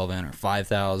 4,000 Kelvin or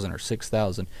 5,000 or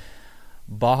 6,000.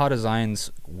 Baja Design's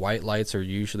white lights are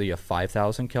usually a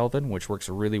 5,000 Kelvin, which works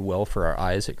really well for our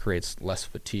eyes. It creates less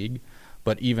fatigue.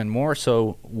 But even more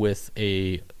so with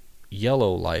a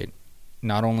yellow light,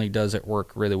 not only does it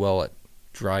work really well at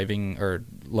driving or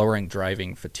lowering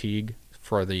driving fatigue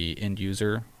for the end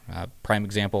user. Prime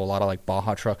example, a lot of like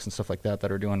Baja trucks and stuff like that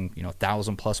are doing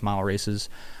 1,000+ mile races,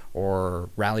 or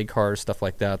rally cars, stuff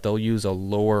like that. They'll use a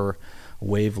lower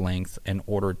wavelength in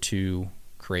order to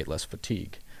create less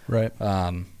fatigue. Right.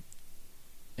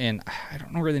 And I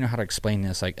don't really know how to explain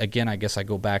this. I guess I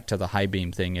go back to the high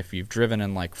beam thing. If you've driven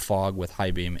in like fog with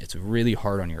high beam, it's really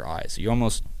hard on your eyes. You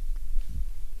almost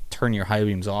turn your high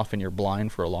beams off and you're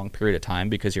blind for a long period of time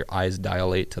because your eyes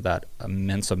dilate to that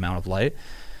immense amount of light.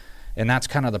 And that's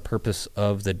kind of the purpose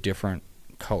of the different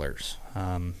colors.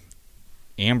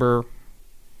 Amber,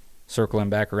 circling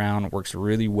back around, works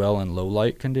really well in low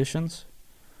light conditions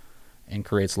and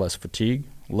creates less fatigue.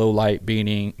 Low light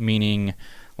meaning,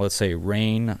 let's say,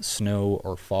 rain, snow,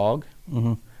 or fog.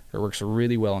 Mm-hmm. It works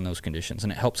really well in those conditions,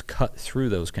 and it helps cut through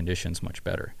those conditions much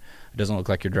better. It doesn't look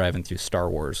like you're driving through Star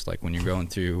Wars, like when you're going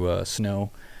through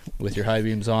snow with your high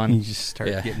beams on. You just start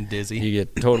getting dizzy. You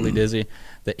get totally dizzy.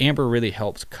 The amber really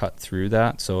helps cut through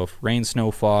that. So if rain,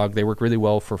 snow, fog, they work really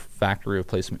well for factory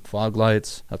replacement fog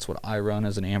lights. That's what I run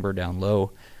as an amber down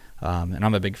low. And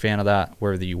I'm a big fan of that,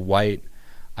 where the white,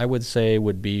 I would say,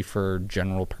 would be for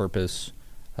general purpose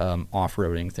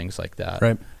off-roading, things like that.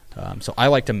 Right. So I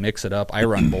like to mix it up. I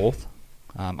run both.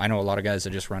 I know a lot of guys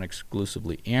that just run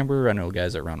exclusively amber. I know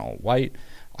guys that run all white.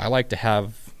 I like to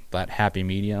have that happy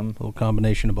medium. A little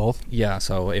combination of both. Yeah,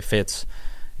 so if it's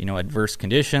adverse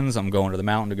conditions, I'm going to the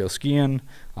mountain to go skiing,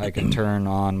 I can turn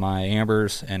on my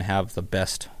ambers and have the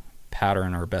best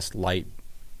pattern or best light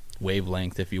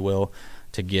wavelength, if you will,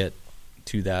 to get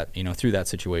to that, through that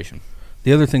situation.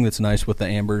 The other thing that's nice with the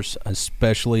ambers,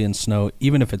 especially in snow,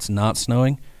 even if it's not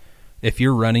snowing, if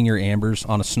you're running your ambers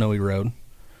on a snowy road,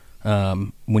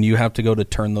 when you have to go to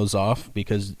turn those off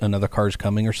because another car's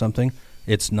coming or something,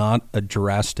 it's not as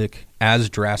drastic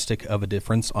of a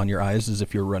difference on your eyes as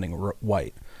if you're running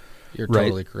white. You're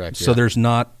totally correct. So yeah. there's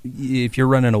not, if you're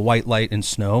running a white light in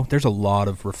snow, there's a lot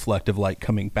of reflective light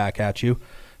coming back at you,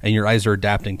 and your eyes are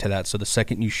adapting to that. So the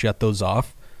second you shut those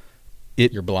off,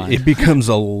 you're blind. It becomes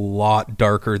a lot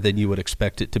darker than you would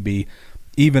expect it to be.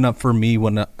 Even up for me,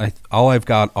 when all I've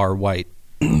got are white.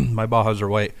 My Bajas are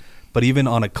white. But even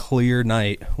on a clear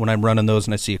night, when I'm running those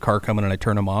and I see a car coming and I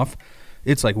turn them off,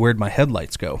 it's like, where'd my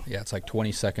headlights go? Yeah, it's like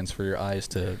 20 seconds for your eyes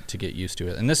to get used to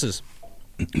it. And this is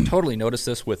totally noticed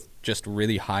this with just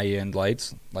really high-end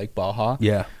lights like Baja.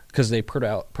 Yeah. Because they put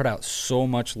out so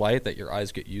much light that your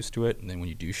eyes get used to it, and then when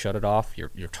you do shut it off, you're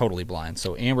totally blind.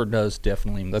 So amber does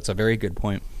definitely, that's a very good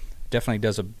point, definitely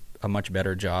does a much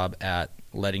better job at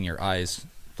letting your eyes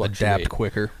fluctuate. Adapt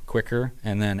quicker.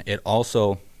 And then it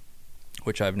also,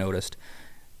 which I've noticed,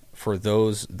 for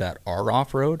those that are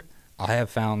off-road, I have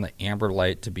found the amber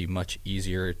light to be much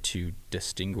easier to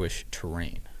distinguish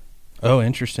terrain. Oh,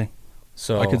 interesting.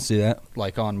 So I could see that.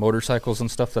 Like on motorcycles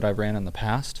and stuff that I've ran in the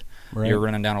past, Right. You're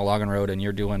running down a logging road and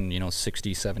you're doing,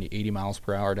 60, 70, 80 miles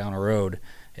per hour down a road,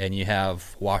 and you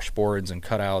have washboards and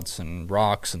cutouts and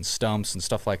rocks and stumps and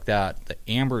stuff like that. The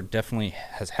amber definitely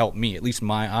has helped me, at least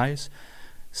my eyes,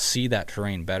 see that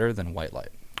terrain better than white light.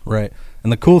 Right.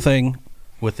 And the cool thing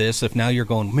with this, if now you're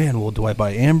going, man, well, do I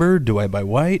buy amber? Do I buy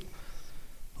white?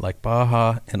 Like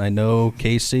Baja, and I know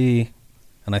KC,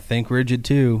 and I think Rigid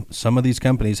too, some of these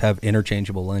companies have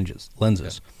interchangeable lenses.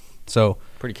 Yeah. So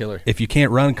pretty killer. If you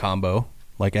can't run combo,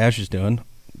 like Ash is doing,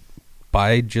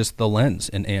 buy just the lens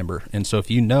in amber. And so if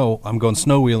you know, I'm going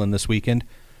snow wheeling this weekend,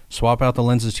 swap out the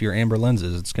lenses to your amber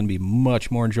lenses. It's going to be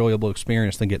much more enjoyable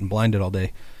experience than getting blinded all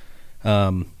day,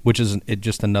 which is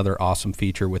just another awesome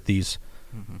feature with these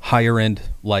higher-end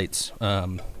lights.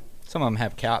 Some of them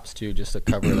have caps, too, just to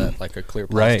cover that, like a clear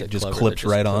plastic right, just cover clips that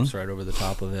right clips on. right over the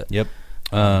top of it. Yep.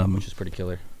 Which is pretty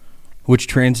killer. Which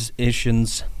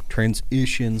transitions,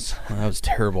 that was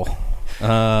terrible,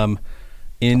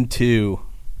 into,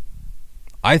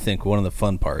 I think, one of the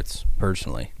fun parts,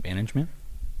 personally. Management?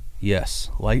 Yes,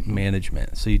 light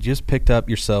management. So you just picked up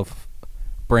yourself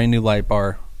brand new light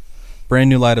bar, brand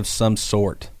new light of some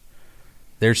sort.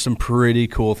 There's some pretty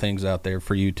cool things out there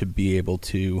for you to be able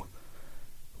to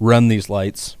run these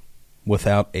lights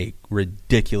without a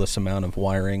ridiculous amount of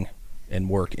wiring and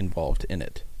work involved in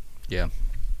it. Yeah.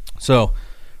 So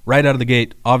right out of the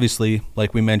gate, obviously,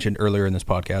 like we mentioned earlier in this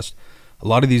podcast, a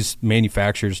lot of these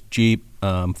manufacturers, Jeep,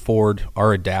 Ford,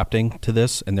 are adapting to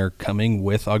this, and they're coming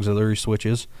with auxiliary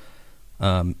switches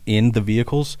in the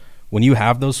vehicles. When you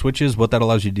have those switches, what that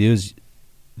allows you to do is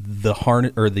the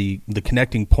harness or the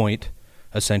connecting point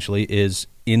essentially is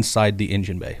inside the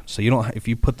engine bay. So you don't, if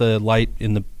you put the light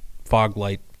in the fog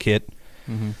light kit,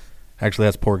 actually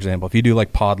that's a poor example. If you do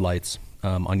like pod lights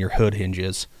on your hood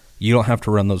hinges, you don't have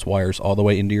to run those wires all the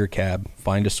way into your cab,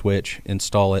 find a switch,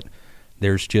 install it.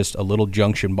 There's just a little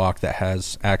junction box that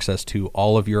has access to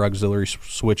all of your auxiliary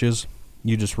switches.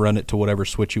 You just run it to whatever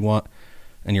switch you want,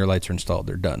 and your lights are installed.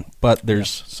 They're done. But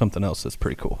there's something else that's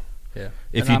pretty cool. Yeah.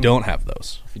 If you don't have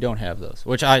those. If you don't have those.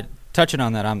 Which touching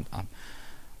on that, I'm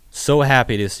so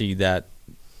happy to see that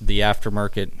the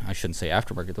aftermarket, I shouldn't say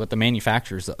aftermarket, but the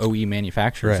manufacturers, the OE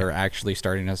manufacturers Right. are actually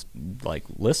starting to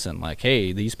listen, like,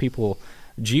 hey, these people,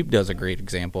 Jeep does a great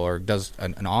example or does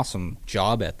an awesome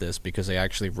job at this because they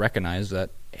actually recognize that,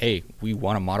 hey, we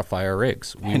want to modify our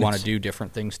rigs. We want to do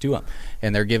different things to them.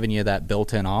 And they're giving you that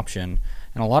built-in option.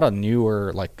 And a lot of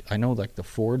newer, I know the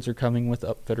Fords are coming with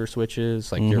upfitter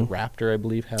switches. Your Raptor, I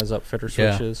believe, has upfitter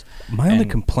switches. My only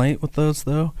complaint with those,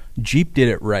 though, Jeep did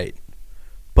it right.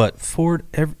 But Ford,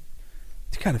 you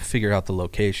got to figure out the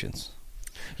locations.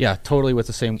 Yeah, totally with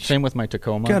the same with my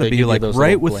Tacoma. Got to They be give you those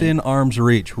right little within arm's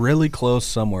reach, really close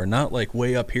somewhere, not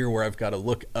way up here where I've got to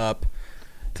look up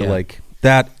to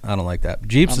that. I don't like that.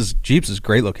 Jeep's is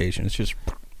great location. It's just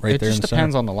right there in the center. It just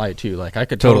depends on the light too. I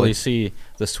could totally see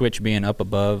the switch being up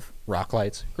above rock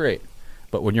lights. Great.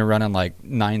 But when you're running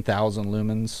 9,000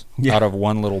 lumens out of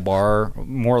one little bar,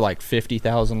 more like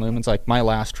 50,000 lumens. My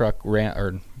last truck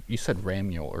you said Ram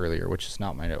Mule earlier, which is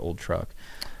not my old truck.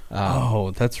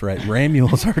 That's right. Ram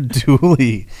Mules are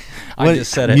dually. I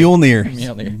just said it.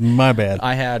 Mjolnir. My bad.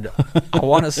 I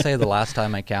want to say the last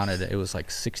time I counted, it was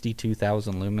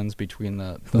 62,000 lumens between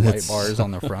the light bars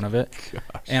on the front of it.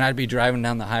 Gosh. And I'd be driving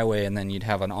down the highway, and then you'd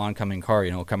have an oncoming car,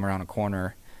 come around a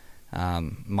corner.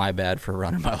 My bad for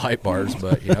running my light bars,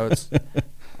 but,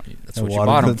 it's that's what you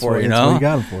bought them for, you know? That's what you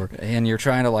got them for. And you're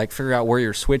trying to like figure out where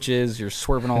your switch is. You're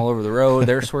swerving all over the road.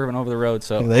 They're swerving over the road.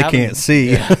 So they can't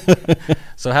see. Yeah.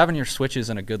 So having your switches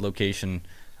in a good location,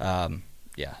 I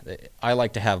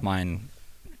like to have mine.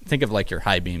 Think of like your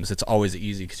high beams. It's always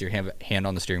easy because you have a hand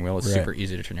on the steering wheel. It's super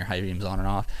easy to turn your high beams on and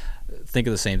off. Think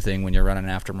of the same thing when you're running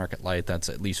an aftermarket light that's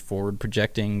at least forward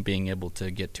projecting, being able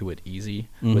to get to it easy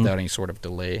without any sort of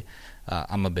delay.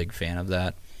 I'm a big fan of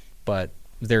that. But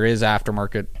there is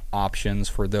aftermarket options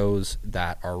for those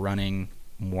that are running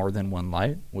more than one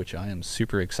light, which I am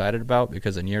super excited about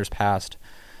because in years past,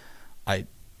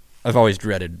 I've always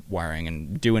dreaded wiring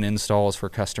and doing installs for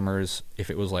customers.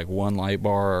 If it was like one light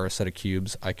bar or a set of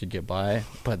cubes, I could get by.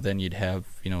 But then you'd have,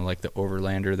 like the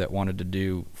Overlander that wanted to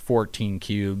do 14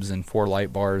 cubes and 4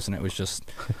 light bars, and it was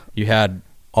just, you had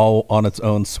all on its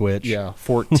own switch. Yeah,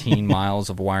 14 miles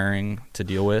of wiring to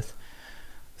deal with.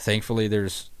 Thankfully,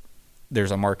 there's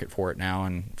a market for it now,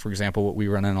 and for example, what we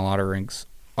run in a lot of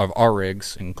our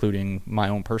rigs, including my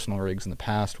own personal rigs in the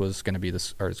past, was going to be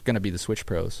the Switch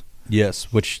Pros.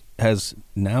 Yes, which has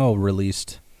now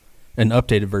released an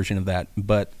updated version of that,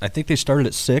 but I think they started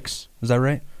at 6. Is that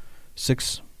right?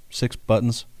 Six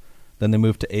buttons. Then they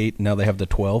moved to 8. And now they have the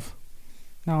 12.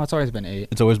 No, it's always been 8.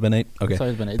 It's always been 8. Okay, it's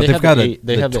always been 8. But they've got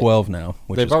the 12 now.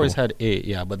 Which they've is always cool. had 8,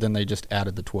 yeah, but then they just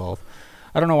added the 12.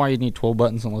 I don't know why you need 12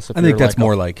 buttons unless I think that's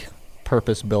more like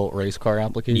purpose-built race car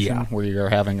application where you're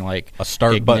having like a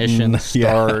start ignition, button,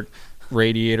 start,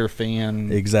 radiator fan,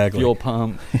 fuel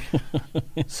pump.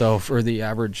 So for the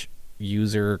average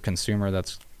user consumer,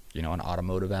 that's an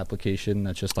automotive application.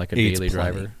 That's just like a daily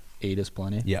driver. 8 is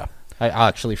plenty. Yeah, I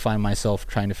actually find myself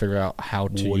trying to figure out how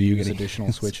to use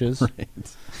additional switches. Right.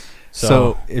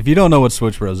 So if you don't know what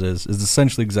Switch Pros is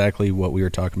essentially exactly what we were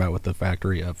talking about with the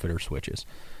factory upfitter switches.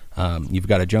 You've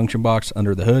got a junction box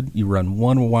under the hood. You run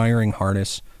one wiring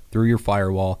harness through your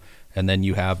firewall, and then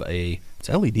you have it's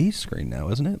LED screen now,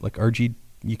 isn't it? Like RG,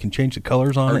 you can change the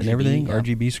colors on it and everything. Yeah.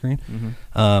 RGB screen.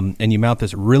 Mm-hmm. And you mount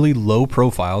this really low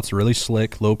profile. It's really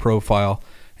slick, low profile,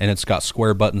 and it's got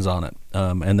square buttons on it.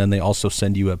 And then they also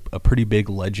send you a pretty big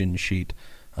legend sheet,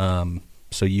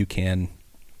 so you can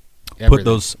put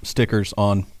those stickers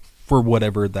on for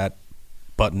whatever that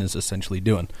button is essentially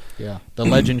doing. Yeah, the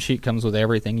legend sheet comes with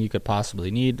everything you could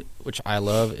possibly need, which I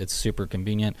love. It's super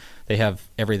convenient. They have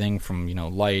everything from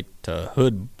light to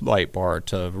hood light bar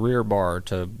to rear bar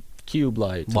to cube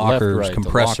light to lockers, left, right,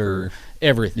 compressor, to locker,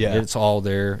 everything. Yeah. It's all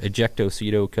there.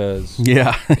 Ejectocito, cause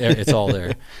it's all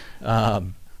there.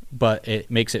 But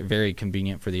it makes it very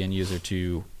convenient for the end user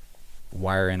to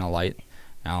wire in a light.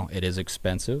 Now, it is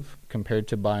expensive compared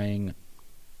to buying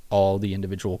all the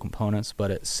individual components,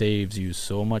 but it saves you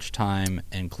so much time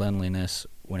and cleanliness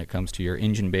when it comes to your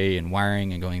engine bay and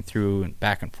wiring and going through and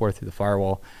back and forth through the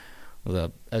firewall.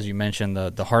 As you mentioned,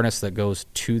 the harness that goes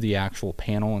to the actual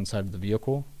panel inside of the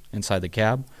vehicle, inside the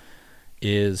cab,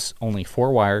 is only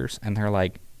 4 wires, and they're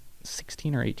like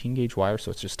 16 or 18 gauge wires,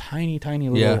 so it's just tiny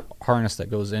little harness that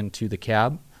goes into the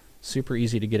cab. Super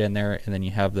easy to get in there, and then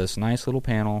you have this nice little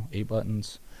panel, 8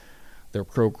 buttons. They're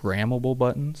programmable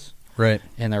buttons. Right.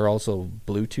 And they're also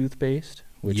Bluetooth based,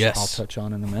 which I'll touch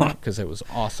on in a minute because it was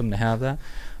awesome to have that.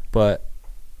 But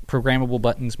programmable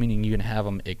buttons, meaning you can have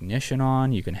them ignition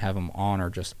on, you can have them on or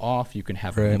just off, you can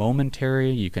have them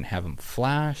momentary, you can have them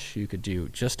flash, you could do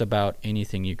just about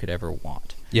anything you could ever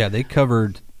want. Yeah, they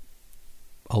covered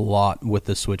a lot with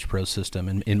the Switch Pro system.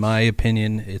 And in my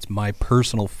opinion, it's my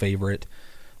personal favorite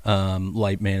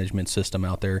light management system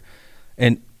out there.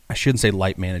 And I shouldn't say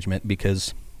light management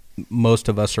because most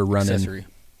of us are running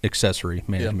accessory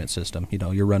management system.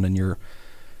 You're running your,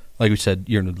 like we said,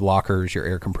 your lockers, your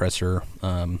air compressor,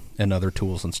 and other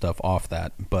tools and stuff off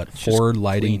that. But it's for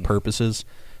lighting purposes,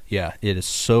 it is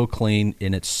so clean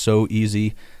and it's so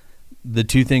easy. The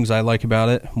 2 things I like about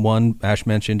it, one, Ash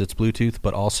mentioned it's Bluetooth,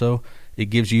 but also it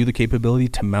gives you the capability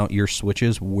to mount your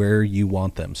switches where you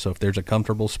want them. So if there's a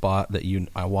comfortable spot that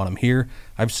I want them here,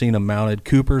 I've seen them mounted.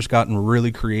 Cooper's gotten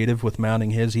really creative with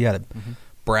mounting his. He had a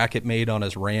bracket made on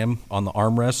his Ram on the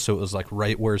armrest, so it was like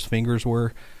right where his fingers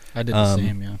were. I did the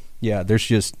same, yeah. Yeah, there's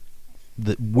just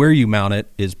where you mount it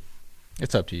is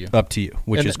it's up to you.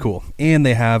 Which is cool. And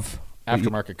they have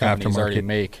aftermarket companies already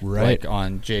make like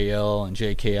on JL and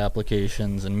JK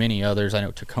applications and many others. I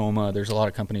know Tacoma. There's a lot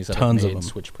of companies that have made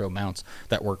Switch Pro mounts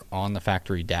that work on the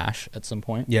factory dash at some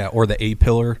point. Yeah, or the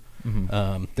A-pillar.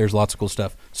 There's lots of cool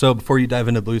stuff. So before you dive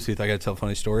into Bluetooth, I got to tell a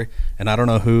funny story. And I don't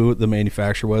know who the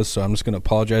manufacturer was, so I'm just going to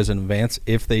apologize in advance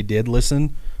if they did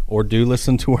listen or do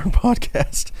listen to our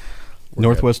podcast.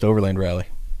 Northwest Overland Rally.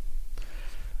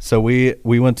 So we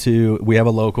have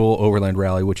a local overland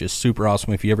rally, which is super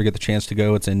awesome. If you ever get the chance to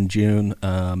go, it's in June,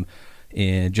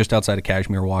 in just outside of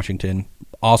Kashmere, Washington.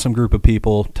 Awesome group of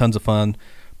people, tons of fun.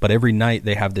 But every night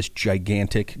they have this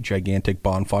gigantic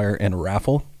bonfire and a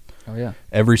raffle. Oh yeah.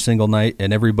 Every single night,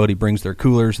 and everybody brings their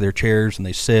coolers, their chairs, and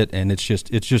they sit, and it's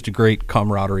just a great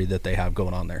camaraderie that they have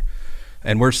going on there.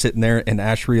 And we're sitting there, and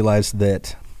Ash realized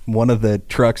that one of the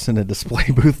trucks in a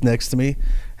display booth next to me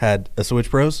had a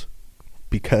Switch Pros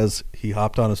because he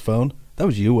hopped on his phone. That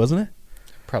was you, wasn't it?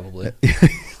 Probably.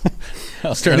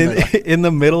 In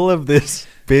the middle of this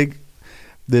big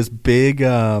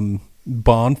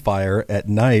bonfire at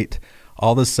night,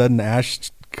 all of a sudden Ash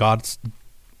got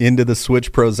into the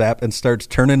Switch Pros app and starts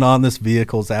turning on this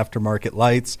vehicle's aftermarket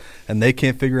lights, and they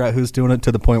can't figure out who's doing it,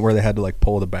 to the point where they had to like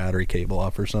pull the battery cable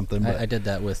off or something. I did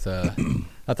that with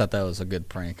I thought that was a good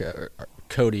prank.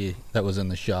 Cody, that was in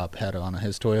the shop, had it on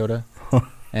his Toyota,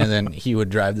 and then he would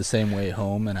drive the same way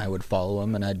home, and I would follow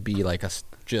him, and I'd be like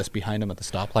just behind him at the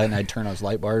stoplight, and I'd turn his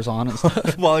light bars on and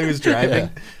stuff while he was driving.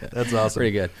 Yeah. That's awesome.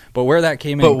 Pretty good. But where that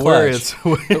came in clutch,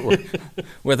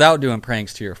 without doing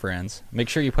pranks to your friends, make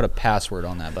sure you put a password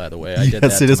on that, by the way. I did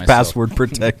that it is myself. password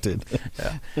protected.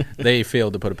 Yeah. They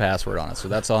failed to put a password on it, so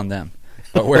that's on them.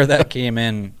 But where that came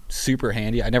in super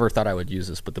handy, I never thought I would use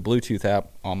this, but the Bluetooth app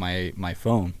on my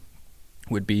phone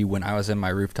would be when I was in my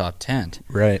rooftop tent.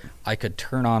 Right. I could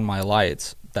turn on my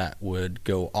lights that would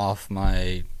go off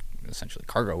my essentially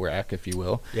cargo rack, if you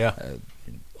will. Yeah.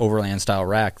 Overland style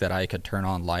rack that I could turn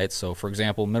on lights. So, for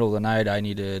example, middle of the night, I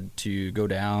needed to go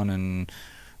down and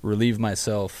relieve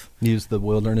myself. Use the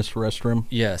wilderness restroom.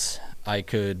 Yes. I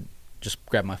could just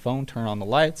grab my phone, turn on the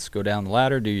lights, go down the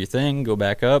ladder, do your thing, go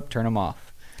back up, turn them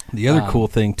off. The other cool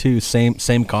thing, too,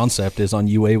 same concept, is on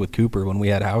UA with Cooper. When we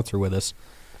had Howitzer with us,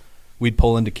 we'd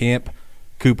pull into camp.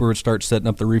 Cooper would start setting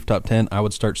up the rooftop tent. I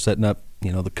would start setting up,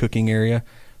 the cooking area.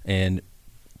 And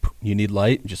you need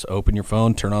light, just open your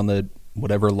phone, turn on the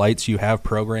whatever lights you have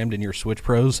programmed in your Switch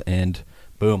Pros, and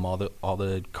boom, all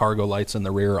the cargo lights in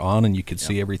the rear are on, and you can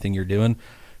see everything you're doing.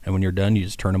 And when you're done, you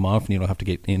just turn them off, and you don't have to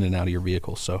get in and out of your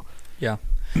vehicle. So yeah.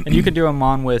 And you can do them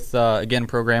on with, again,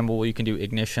 programmable. You can do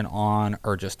ignition on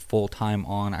or just full-time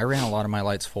on. I ran a lot of my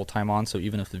lights full-time on, so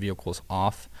even if the vehicle's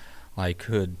off, I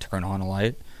could turn on a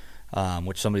light,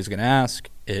 which somebody's going to ask.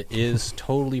 It is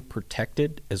totally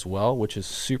protected as well, which is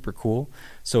super cool.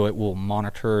 So it will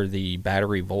monitor the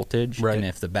battery voltage, right. And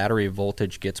if the battery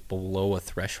voltage gets below a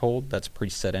threshold that's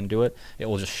preset into it, it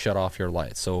will just shut off your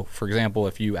lights. So, for example,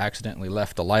 if you accidentally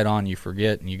left a light on, you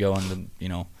forget, and you go into,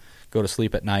 go to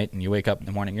sleep at night, and you wake up in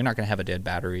the morning, you're not going to have a dead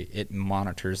battery. It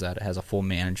monitors that. It has a full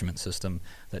management system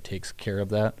that takes care of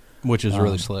that. Which is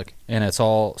really slick. And it's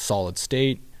all solid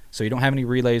state, so you don't have any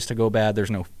relays to go bad.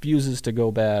 There's no fuses to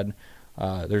go bad.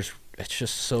 It's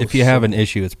just so If you have an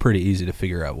issue, it's pretty easy to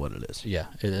figure out what it is. Yeah,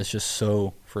 it is just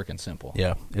so freaking simple.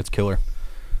 Yeah, it's killer.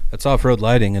 That's off-road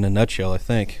lighting in a nutshell, I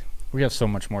think. We have so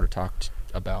much more to talk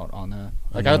about on that.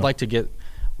 Like,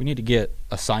 we need to get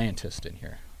a scientist in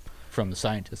here from the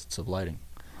scientists of lighting.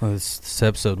 Well, this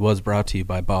episode was brought to you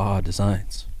by Baja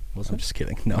Designs. I'm just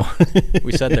kidding. No.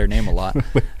 We said their name a lot.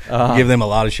 Give them a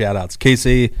lot of shout-outs.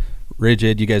 Casey,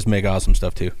 Rigid, you guys make awesome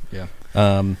stuff, too. Yeah.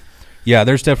 Yeah,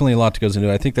 there's definitely a lot that goes into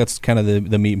it. I think that's kind of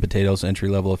the meat and potatoes entry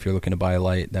level. If you're looking to buy a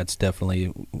light, that's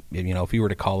definitely, if you were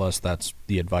to call us, that's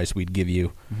the advice we'd give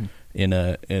you in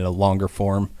a longer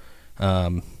form.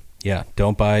 Yeah,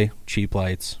 don't buy cheap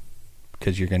lights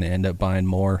because you're going to end up buying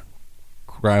more.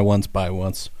 Cry once, buy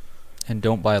once. And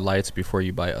don't buy lights before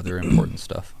you buy other important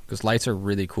stuff, because lights are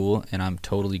really cool, and I'm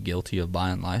totally guilty of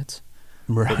buying lights.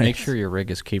 Right. But make sure your rig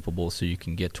is capable so you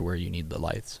can get to where you need the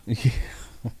lights.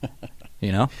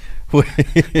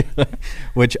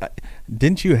 Which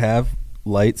didn't you have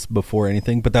lights before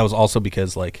anything? But that was also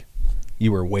because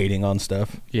you were waiting on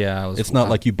stuff. Yeah, it's not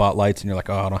like you bought lights and you're like,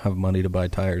 oh, I don't have money to buy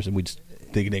tires, and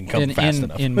they didn't come fast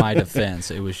enough. In my defense,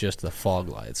 it was just the fog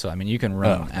lights. So I mean, you can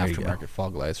run aftermarket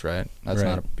fog lights, right? That's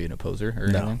not being a poser or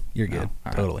anything. You're good.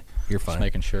 No. Totally, you're fine. Just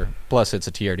making sure. Plus, it's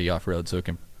a TRD off road, so it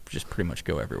can just pretty much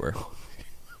go everywhere.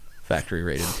 Factory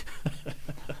rated.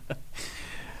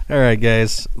 All right,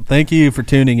 guys. Thank you for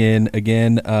tuning in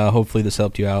again. Hopefully, this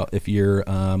helped you out if you're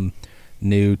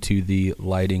new to the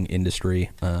lighting industry.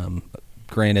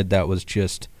 Granted, that was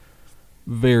just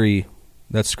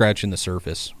that's scratching the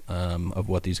surface of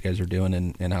what these guys are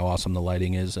doing and how awesome the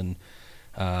lighting is. And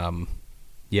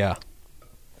yeah,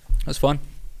 that's fun.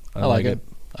 I like it.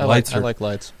 I like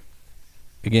lights.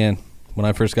 Again, when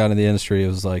I first got into the industry, it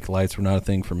was like lights were not a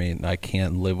thing for me, and I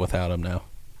can't live without them now.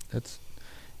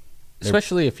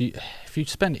 Especially if you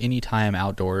spend any time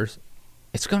outdoors,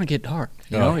 it's going to get dark.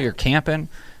 You know, you're camping,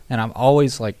 And I'm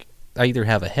always like, I either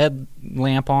have a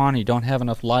headlamp on, you don't have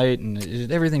enough light, and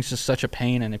everything's just such a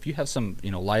pain. And if you have some,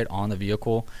 light on the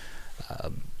vehicle,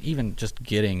 even just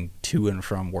getting to and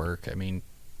from work, I mean,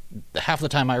 half the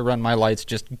time I run my lights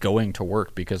just going to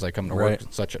work because I come to work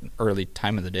at such an early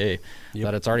time of the day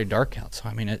that it's already dark out. So,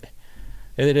 I mean, it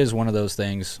is one of those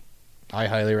things I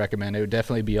highly recommend. It would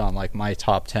definitely be on like my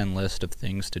top 10 list of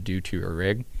things to do to your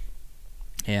rig.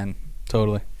 And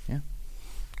totally. Yeah.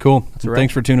 Cool.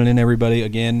 Thanks for tuning in, everybody.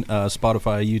 Again,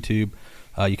 Spotify, YouTube.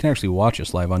 You can actually watch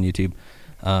us live on YouTube.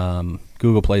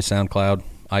 Google Play, SoundCloud,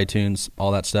 iTunes,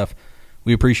 all that stuff.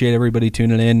 We appreciate everybody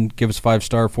tuning in. Give us a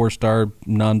 5-star, 4-star,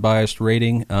 non-biased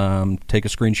rating. Take a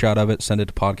screenshot of it. Send it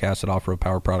to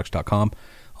podcast@offroadpowerproducts.com.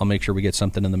 I'll make sure we get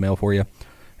something in the mail for you.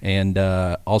 And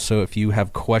also, if you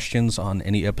have questions on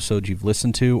any episodes you've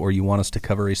listened to, or you want us to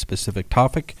cover a specific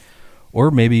topic, or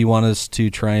maybe you want us to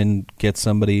try and get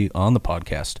somebody on the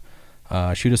podcast,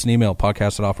 shoot us an email,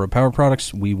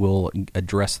 podcast@offroadpowerproducts. We will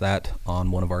address that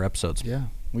on one of our episodes. Yeah,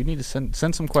 we need to send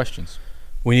some questions.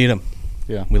 We need them.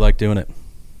 Yeah. We like doing it.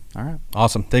 All right.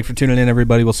 Awesome. Thanks for tuning in,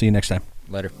 everybody. We'll see you next time.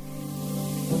 Later.